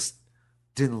they just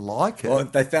didn't like it. Well,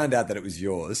 if they found out that it was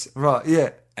yours, Right, yeah.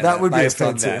 and That would be based on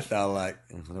offensive. that, they're like,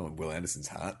 I don't want Will Anderson's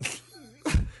heart.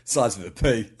 Size of a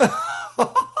pea.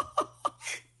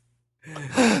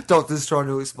 Doctors trying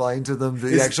to explain to them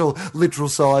the actual literal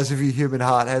size of your human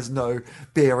heart has no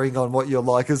bearing on what you're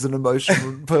like as an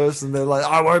emotional person. They're like,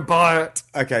 I won't buy it.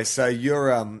 Okay, so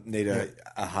you're need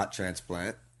a heart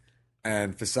transplant,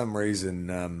 and for some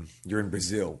reason you're in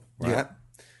Brazil, right? Yeah.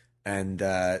 And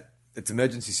it's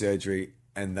emergency surgery,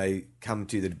 and they come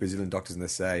to the Brazilian doctors and they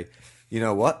say, you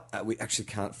know what? We actually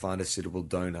can't find a suitable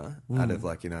donor out of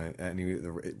any of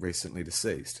the recently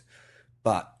deceased,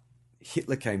 but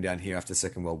Hitler came down here after the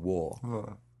Second World War,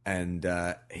 and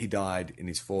he died in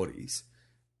his 40s,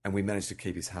 and we managed to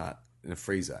keep his heart in a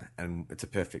freezer, and it's a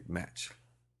perfect match.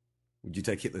 Would you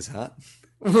take Hitler's heart?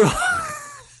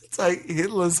 Take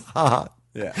Hitler's heart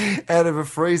Yeah. out of a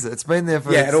freezer. It's been there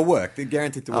for... Yeah, it'll work. They're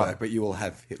guaranteed to work, but you will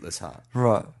have Hitler's heart.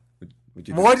 Right. Would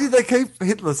you Why did they keep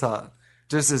Hitler's heart?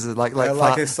 Just as a, like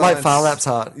a science- Farlap's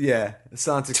heart. Yeah, a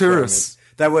science Tourists.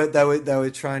 experiment. They were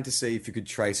trying to see if you could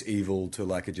trace evil to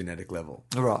like a genetic level.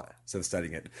 Right. So they're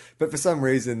studying it. But for some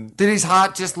reason, Did his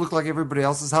heart just look like everybody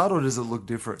else's heart, or does it look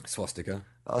different? swastika.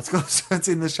 Oh, it's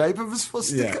in the shape of a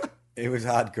swastika. Yeah, it was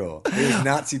hardcore. It was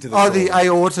Nazi to the Oh, core. the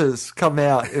aortas come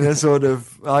out in a sort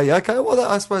of... Oh, yeah, okay. Well,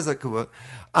 I suppose that could work.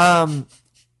 And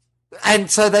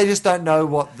so they just don't know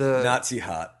what the... Nazi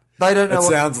heart. They don't know It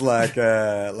what... sounds like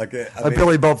a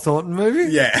Billy Bob Thornton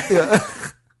movie? Yeah.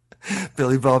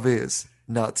 Billy Bob is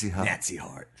Nazi heart. Nazi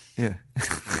heart. Yeah.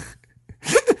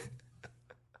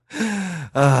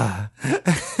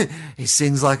 He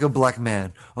sings like a black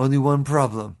man. Only one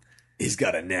problem. He's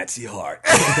got a Nazi heart.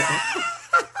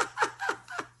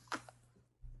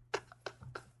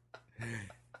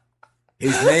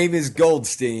 His name is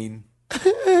Goldstein.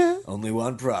 Only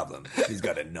one problem. He's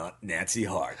got a Nazi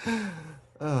heart.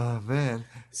 Oh, man.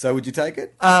 So would you take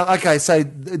it? Okay, so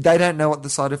they don't know what the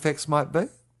side effects might be?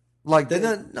 Like,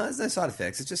 No, there's no side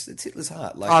effects. It's Hitler's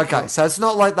heart. Like, okay, so it's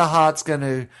not like the heart's going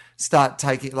to start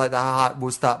taking, like the heart will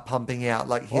start pumping out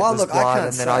like Hitler's look, I blood, can't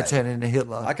and then I say. turn into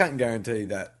Hitler. I can't guarantee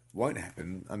that won't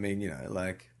happen. I mean,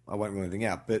 I won't rule anything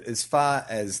out. But as far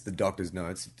as the doctors know,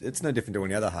 it's no different to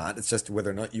any other heart. It's just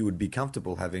whether or not you would be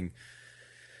comfortable having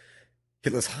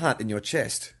Hitler's heart in your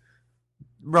chest.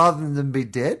 Rather than be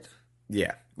dead?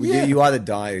 Yeah. Yeah. You either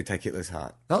die or you take Hitler's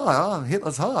heart. Oh,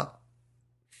 Hitler's heart.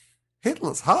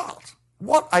 Hitler's heart.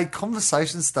 What a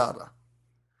conversation starter.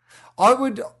 I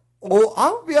would be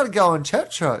able to go on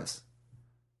chat shows.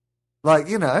 Like,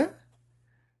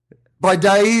 by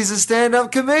day he's a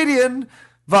stand-up comedian,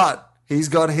 but he's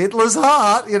got Hitler's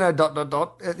heart,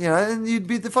 and you'd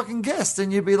be the fucking guest,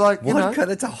 and you'd be like,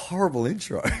 That's a horrible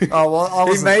intro. Oh, well, I He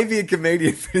wasn't, may be a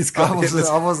comedian, but he's got Hitler's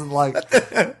I wasn't like...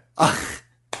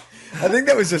 I think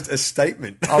that was just a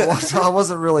statement. I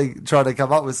wasn't really trying to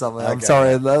come up with something. I'm Okay. sorry.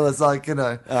 It's like, you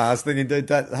know. I was thinking,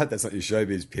 dude, I hope that's not your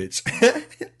showbiz pitch.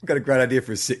 I've got a great idea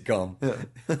for a sitcom.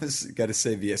 Go to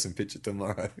CBS and pitch it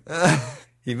tomorrow.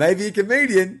 He may be a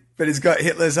comedian, but he's got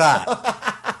Hitler's heart.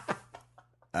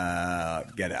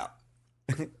 Get out.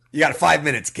 You got 5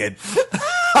 minutes, kid.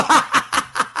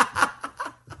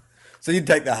 So you'd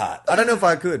take the heart. I don't know if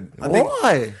I could.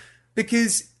 Why?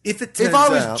 Because if it turns If I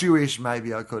was out, Jewish,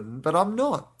 maybe I couldn't, but I'm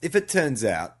not. if it turns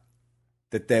out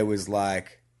that there was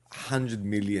like 100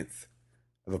 millionth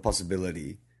of a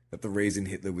possibility that the reason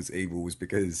Hitler was evil was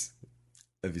because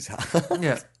of his heart,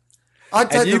 Yeah. I'd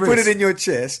take and you the put risk. it in your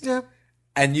chest, Yeah.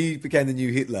 and you became the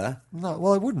new Hitler, No,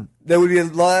 well, I wouldn't. there would be a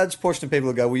large portion of people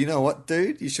who go, well, you know what,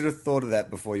 dude? You should have thought of that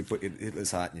before you put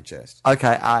Hitler's heart in your chest.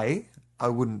 Okay, I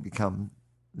wouldn't become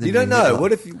the You don't new know. Hitler.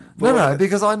 What if you... No,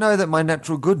 because I know that my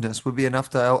natural goodness would be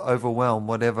enough to overwhelm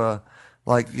whatever,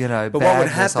 like, you know, But what would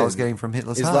badness happen I was getting from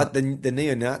Hitler's is heart. like the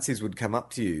neo-Nazis would come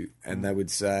up to you and they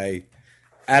would say,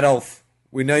 Adolf,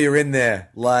 we know you're in there.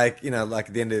 Like, you know, like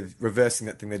at the end of reversing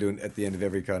that thing they do at the end of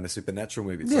every kind of supernatural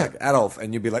movie. It's Yeah. like, Adolf.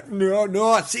 And you'd be like,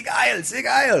 no, Sieg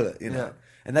Heil, you know. Yeah.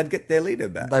 And they'd get their leader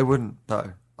back. They wouldn't,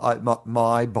 though.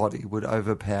 My body would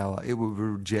overpower. It would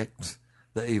reject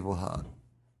the evil heart,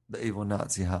 the evil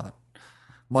Nazi heart.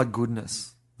 My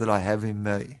goodness that I have in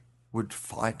me would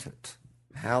fight it.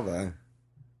 How, though?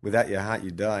 Without your heart,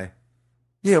 you die.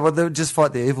 Yeah, well, they would just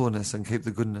fight the evilness and keep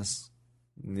the goodness.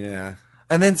 Yeah.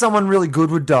 And then someone really good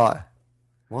would die,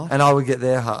 What? and I would get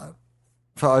their heart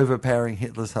for overpowering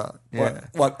Hitler's heart. Yeah.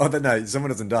 What? Oh, no,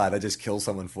 someone doesn't die. They just kill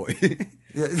someone for you.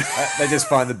 Yeah. They just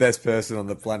find the best person on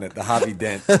the planet, the Harvey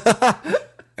Dent,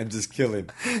 and just kill him.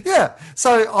 Yeah,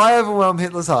 so I overwhelm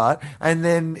Hitler's heart, and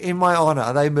then in my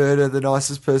honour, they murder the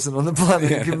nicest person on the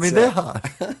planet and give me that's their heart.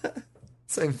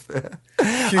 Seems fair.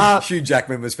 Hugh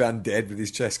Jackman was found dead with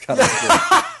his chest cut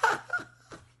off.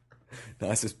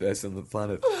 Nicest person on the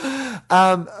planet.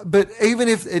 But even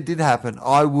if it did happen,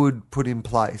 I would put in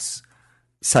place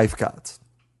safeguards.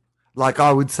 Like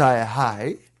I would say,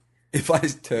 hey, If I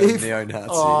turn if neo-Nazi,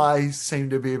 I seem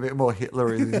to be a bit more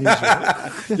Hitlery than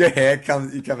usual. your hair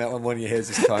comes. You come out when one of your hairs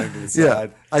just combed to the Yeah,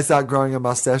 side. I start growing a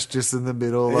mustache just in the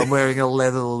middle. I'm wearing a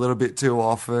leather a little bit too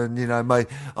often. You know,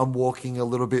 I'm walking a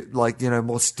little bit like, you know,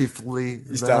 more stiffly.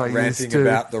 You start ranting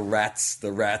about the rats.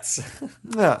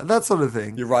 Yeah, that sort of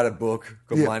thing. You write a book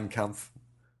called Yeah. Mein Kampf.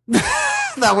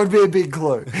 That would be a big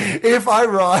clue. If I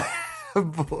write a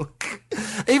book,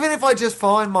 even if I just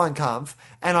find Mein Kampf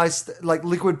and I like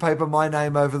liquid paper my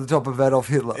name over the top of Adolf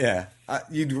Hitler. Yeah,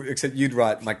 you'd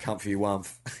write my comfy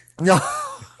wumph. No.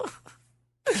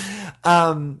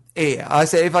 Yeah, I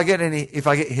say if I get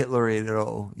Hitlery at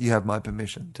all, you have my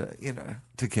permission to, you know,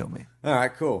 to kill me. All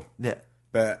right, cool. Yeah.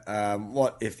 But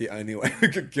what if the only way we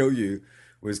could kill you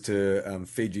was to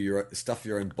feed you stuff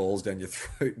your own balls down your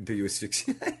throat until you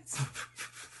asphyxiate?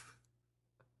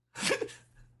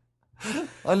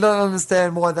 I don't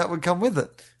understand why that would come with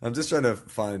it. I'm just trying to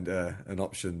find an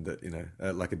option that, you know,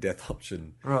 like a death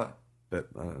option. Right. But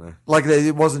I don't know. Like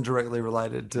it wasn't directly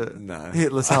related to No.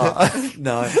 Hitler's heart.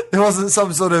 No. There wasn't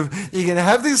some sort of, you're going to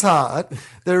have this heart.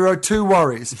 There are two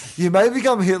worries. You may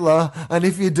become Hitler, and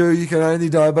if you do, you can only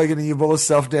die by getting your balls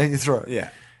stuffed down your throat. Yeah.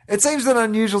 It seems an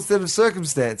unusual set of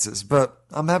circumstances, but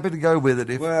I'm happy to go with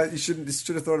it. Well, you should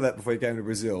have thought of that before you came to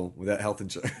Brazil without health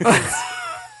insurance.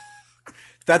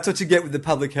 That's what you get with the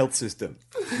public health system.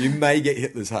 You may get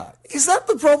Hitler's heart. Is that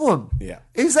the problem? Yeah.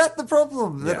 Is that the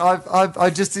problem? That Yeah. I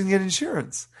just didn't get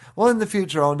insurance? Well, in the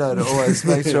future, I'll know to always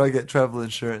make sure I get travel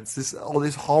insurance. This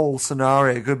whole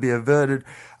scenario could be averted.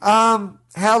 How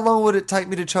long would it take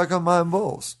me to choke on my own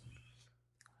balls?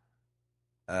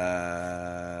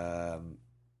 I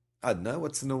don't know.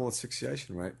 What's the normal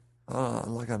asphyxiation rate?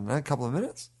 Like, I don't know, a couple of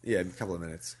minutes? Yeah, a couple of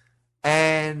minutes.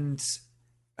 And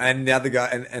the other guy,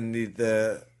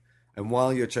 and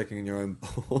while you're checking on your own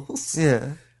balls,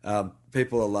 yeah,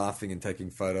 people are laughing and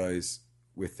taking photos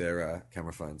with their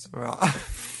camera phones. right.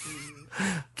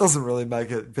 Doesn't really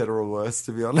make it better or worse,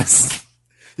 to be honest.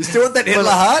 You still want that Hitler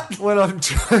heart? When I'm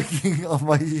choking on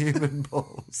my human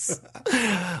balls,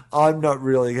 I'm not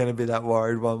really going to be that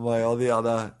worried one way or the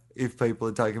other if people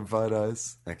are taking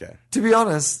photos. Okay. To be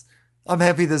honest, I'm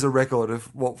happy there's a record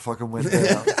of what fucking went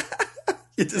down.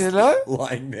 You're just You know?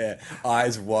 lying there,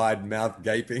 eyes wide, mouth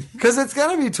gaping. Because it's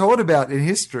going to be taught about in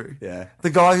history. Yeah. The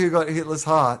guy who got Hitler's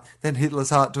heart, then Hitler's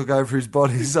heart took over his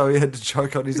body, so he had to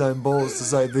choke on his own balls to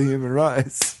save the human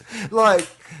race. Like,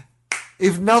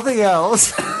 if nothing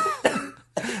else,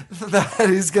 that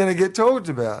is going to get talked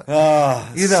about. Oh,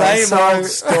 You know, same so- old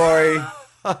story.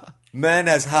 Man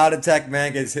has heart attack,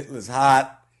 man gets Hitler's heart.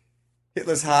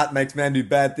 Hitler's heart makes man do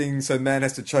bad things, so man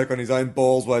has to choke on his own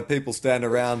balls while people stand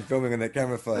around filming on their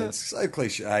camera phones. So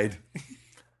cliched.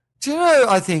 Do you know,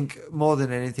 I think, more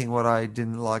than anything, what I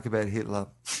didn't like about Hitler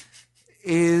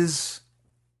is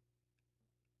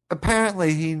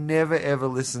apparently he never ever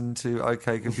listened to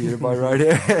OK Computer by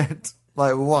Radiohead.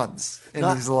 Like once in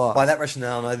his life. By that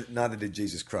rationale, neither did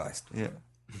Jesus Christ. Yeah.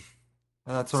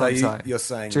 And that's what I'm saying. You're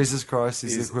saying Jesus Christ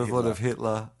is the equivalent Hitler. of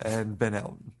Hitler and Ben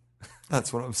Elton.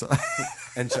 That's what I'm saying.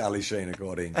 And Charlie Sheen,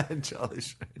 according And Charlie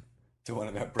Sheen. to one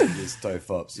of our previous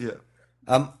TOFOPs. Yeah.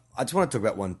 I just want to talk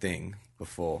about one thing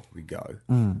before we go.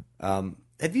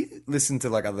 Have you listened to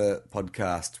like other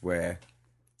podcasts where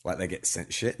like they get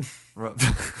sent shit? Right.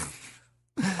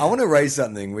 I want to raise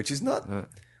something which is not. I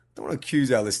don't want to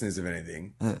accuse our listeners of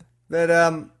anything, but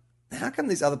how come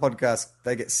these other podcasts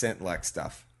they get sent like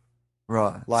stuff?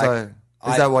 Right. Like, so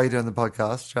is that why you're doing the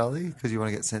podcast, Charlie? Because you want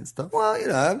to get sent stuff? Well,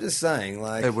 I'm just saying,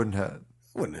 like, It wouldn't hurt.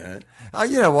 wouldn't hurt.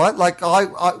 You know what? Like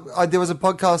I there was a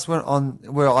podcast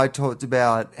where I talked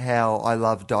about how I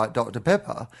love Diet Dr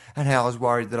Pepper and how I was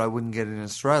worried that I wouldn't get it in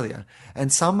Australia.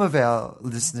 And some of our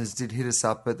listeners did hit us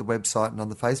up at the website and on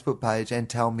the Facebook page and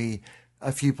tell me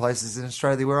a few places in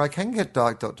Australia where I can get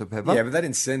Diet Dr Pepper. Yeah, but they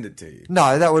didn't send it to you.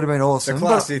 No, that would have been awesome. The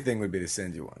classy thing would be to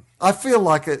send you one. I feel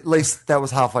like at least that was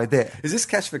halfway there. Is this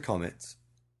cash for comments?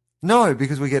 No,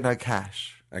 because we get no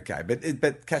cash. Okay,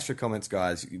 but cash for comments,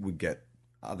 guys, you would get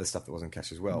other stuff that wasn't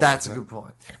cash as well. That's a good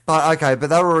point. But okay, but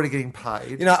they were already getting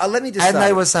paid. Let me just and say,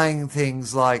 they were saying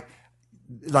things like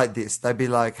this. They'd be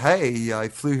like, "Hey, I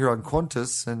flew here on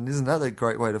Qantas, and isn't that a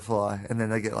great way to fly?" And then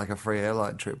they get like a free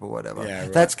airline trip or whatever. Yeah,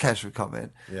 right. That's cash for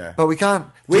comment. Yeah. But we can't.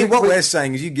 We're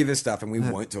saying is you give us stuff and we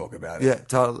won't talk about it. Yeah,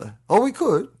 totally. Or we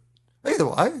could. Either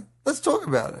way, let's talk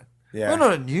about it. Yeah. We're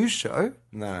not a news show.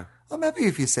 No. I'm happy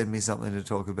if you send me something to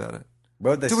talk about it.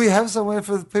 Well, Do we have somewhere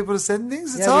for people to send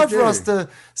things? It's Yeah, we hard for do. us to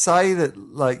say that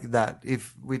like that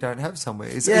if we don't have somewhere.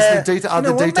 Are Yeah. the You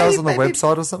know what, details on the maybe-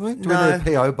 website or something? Do we No. need a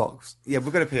PO box? Yeah,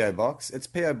 we've got a PO box. It's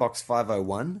PO Box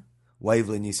 501,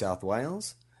 Waverley, New South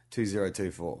Wales,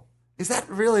 2024. Is that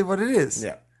really what it is?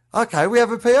 Yeah. Okay, we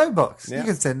have a PO box. Yeah. You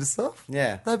can send us stuff.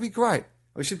 Yeah. That'd be great.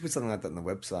 We should put something like that on the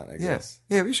website, I Yeah. guess.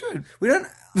 Yeah, we should. We don't.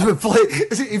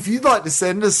 Please, if you'd like to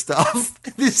send us stuff,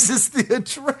 this is the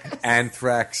address.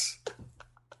 Anthrax,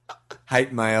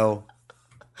 hate mail.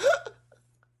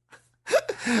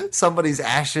 Somebody's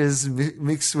ashes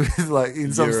mixed with like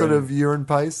in some sort Urine. of urine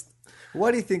paste.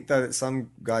 Why do you think, though, that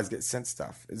some guys get sent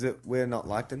stuff? Is it we're not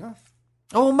liked enough?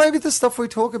 Oh, well, maybe the stuff we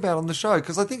talk about on the show,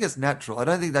 because I think it's natural. I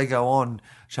don't think they go on,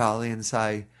 Charlie, and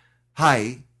say,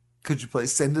 hey, could you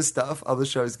please send us stuff? Other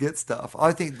shows get stuff.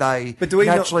 I think they But do we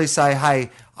naturally say, hey,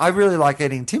 I really like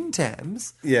eating Tim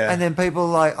Tams. Yeah. And then people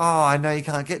are like, oh, I know you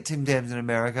can't get Tim Tams in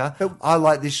America. But- I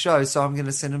like this show, so I'm going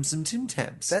to send them some Tim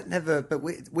Tams. That never. But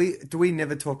we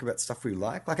never talk about stuff we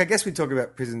like? Like, I guess we talk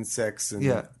about prison sex and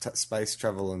Yeah. space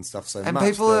travel and stuff so and much.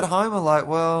 people but at home are like,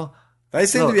 well... they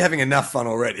seem to Look. be having enough fun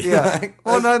already. Yeah. Like,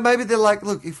 Well, no, maybe they're like,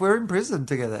 look, if we're in prison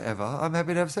together ever, I'm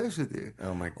happy to have sex with you.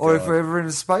 Oh, my Or if God. we're ever in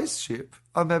a spaceship,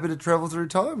 I'm happy to travel through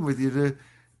time with you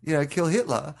to, kill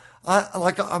Hitler.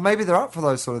 Maybe they're up for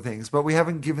those sort of things, but we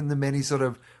haven't given them any sort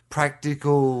of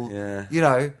practical,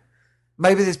 Yeah.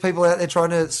 Maybe there's people out there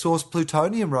trying to source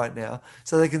plutonium right now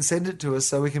so they can send it to us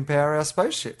so we can power our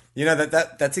spaceship.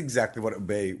 That's exactly what it'll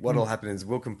be. What'll happen is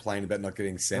we'll complain about not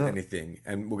getting sent Yeah. anything,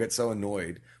 and we'll get so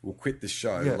annoyed we'll quit the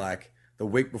show Yeah. like the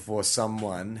week before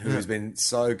someone who Yeah. has been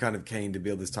so kind of keen to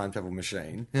build this time travel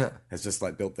machine Yeah. has just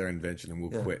like built their invention and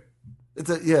we'll quit.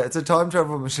 It's a time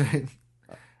travel machine.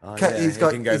 Oh, Ca- yeah, he's he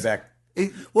got- can go he's- back. He-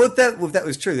 Well, if that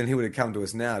was true, then he would have come to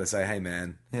us now to say, "Hey,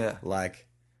 man, Yeah. like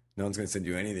no one's going to send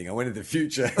you anything. I went into the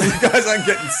future. You guys aren't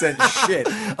getting sent shit."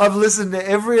 I've listened to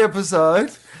every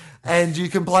episode, and you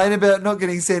complain about not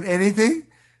getting sent anything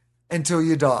until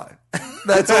you die.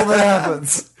 That's all that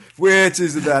happens. Which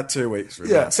is about 2 weeks from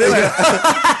Yeah. now. See you later.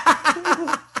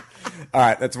 All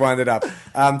right, let's wind it up.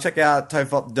 Check out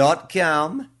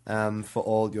tofop.com for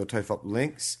all your TOFOP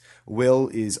links. Will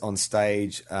is on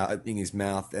stage opening his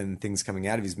mouth and things coming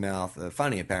out of his mouth are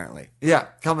funny, apparently. Yeah,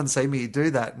 come and see me do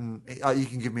that, and you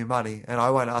can give me money, and I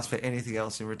won't ask for anything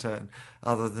else in return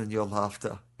other than your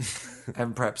laughter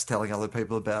and perhaps telling other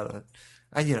people about it.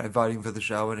 And, voting for the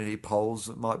show and any polls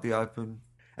that might be open.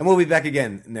 And we'll be back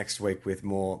again next week with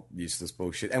more useless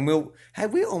bullshit. And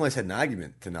we almost had an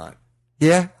argument tonight.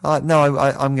 Yeah, no,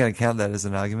 I'm going to count that as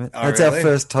an argument. Oh, That's really? our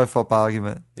first TOFOP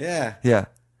argument. Yeah. Yeah.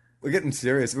 We're getting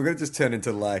serious. We're going to just turn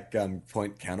into like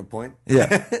point counterpoint.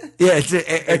 Yeah. Yeah.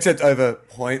 Except over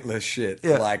pointless shit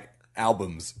Yeah. like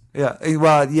albums. Yeah.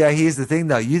 Well, yeah, here's the thing,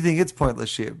 though. You think it's pointless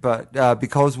shit, but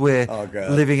because we're Oh, God.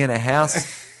 living in a house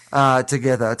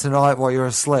together tonight while you're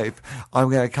asleep, I'm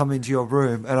going to come into your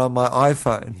room and on my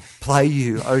iPhone play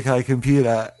you OK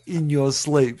Computer in your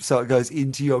sleep so it goes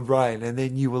into your brain and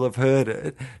then you will have heard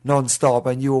it non-stop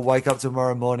and you will wake up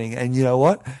tomorrow morning and you know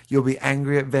what? You'll be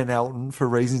angry at Ben Elton for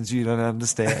reasons you don't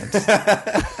understand.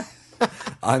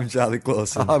 I'm Charlie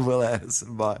Clausen. I'm Will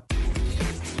Anderson. Bye.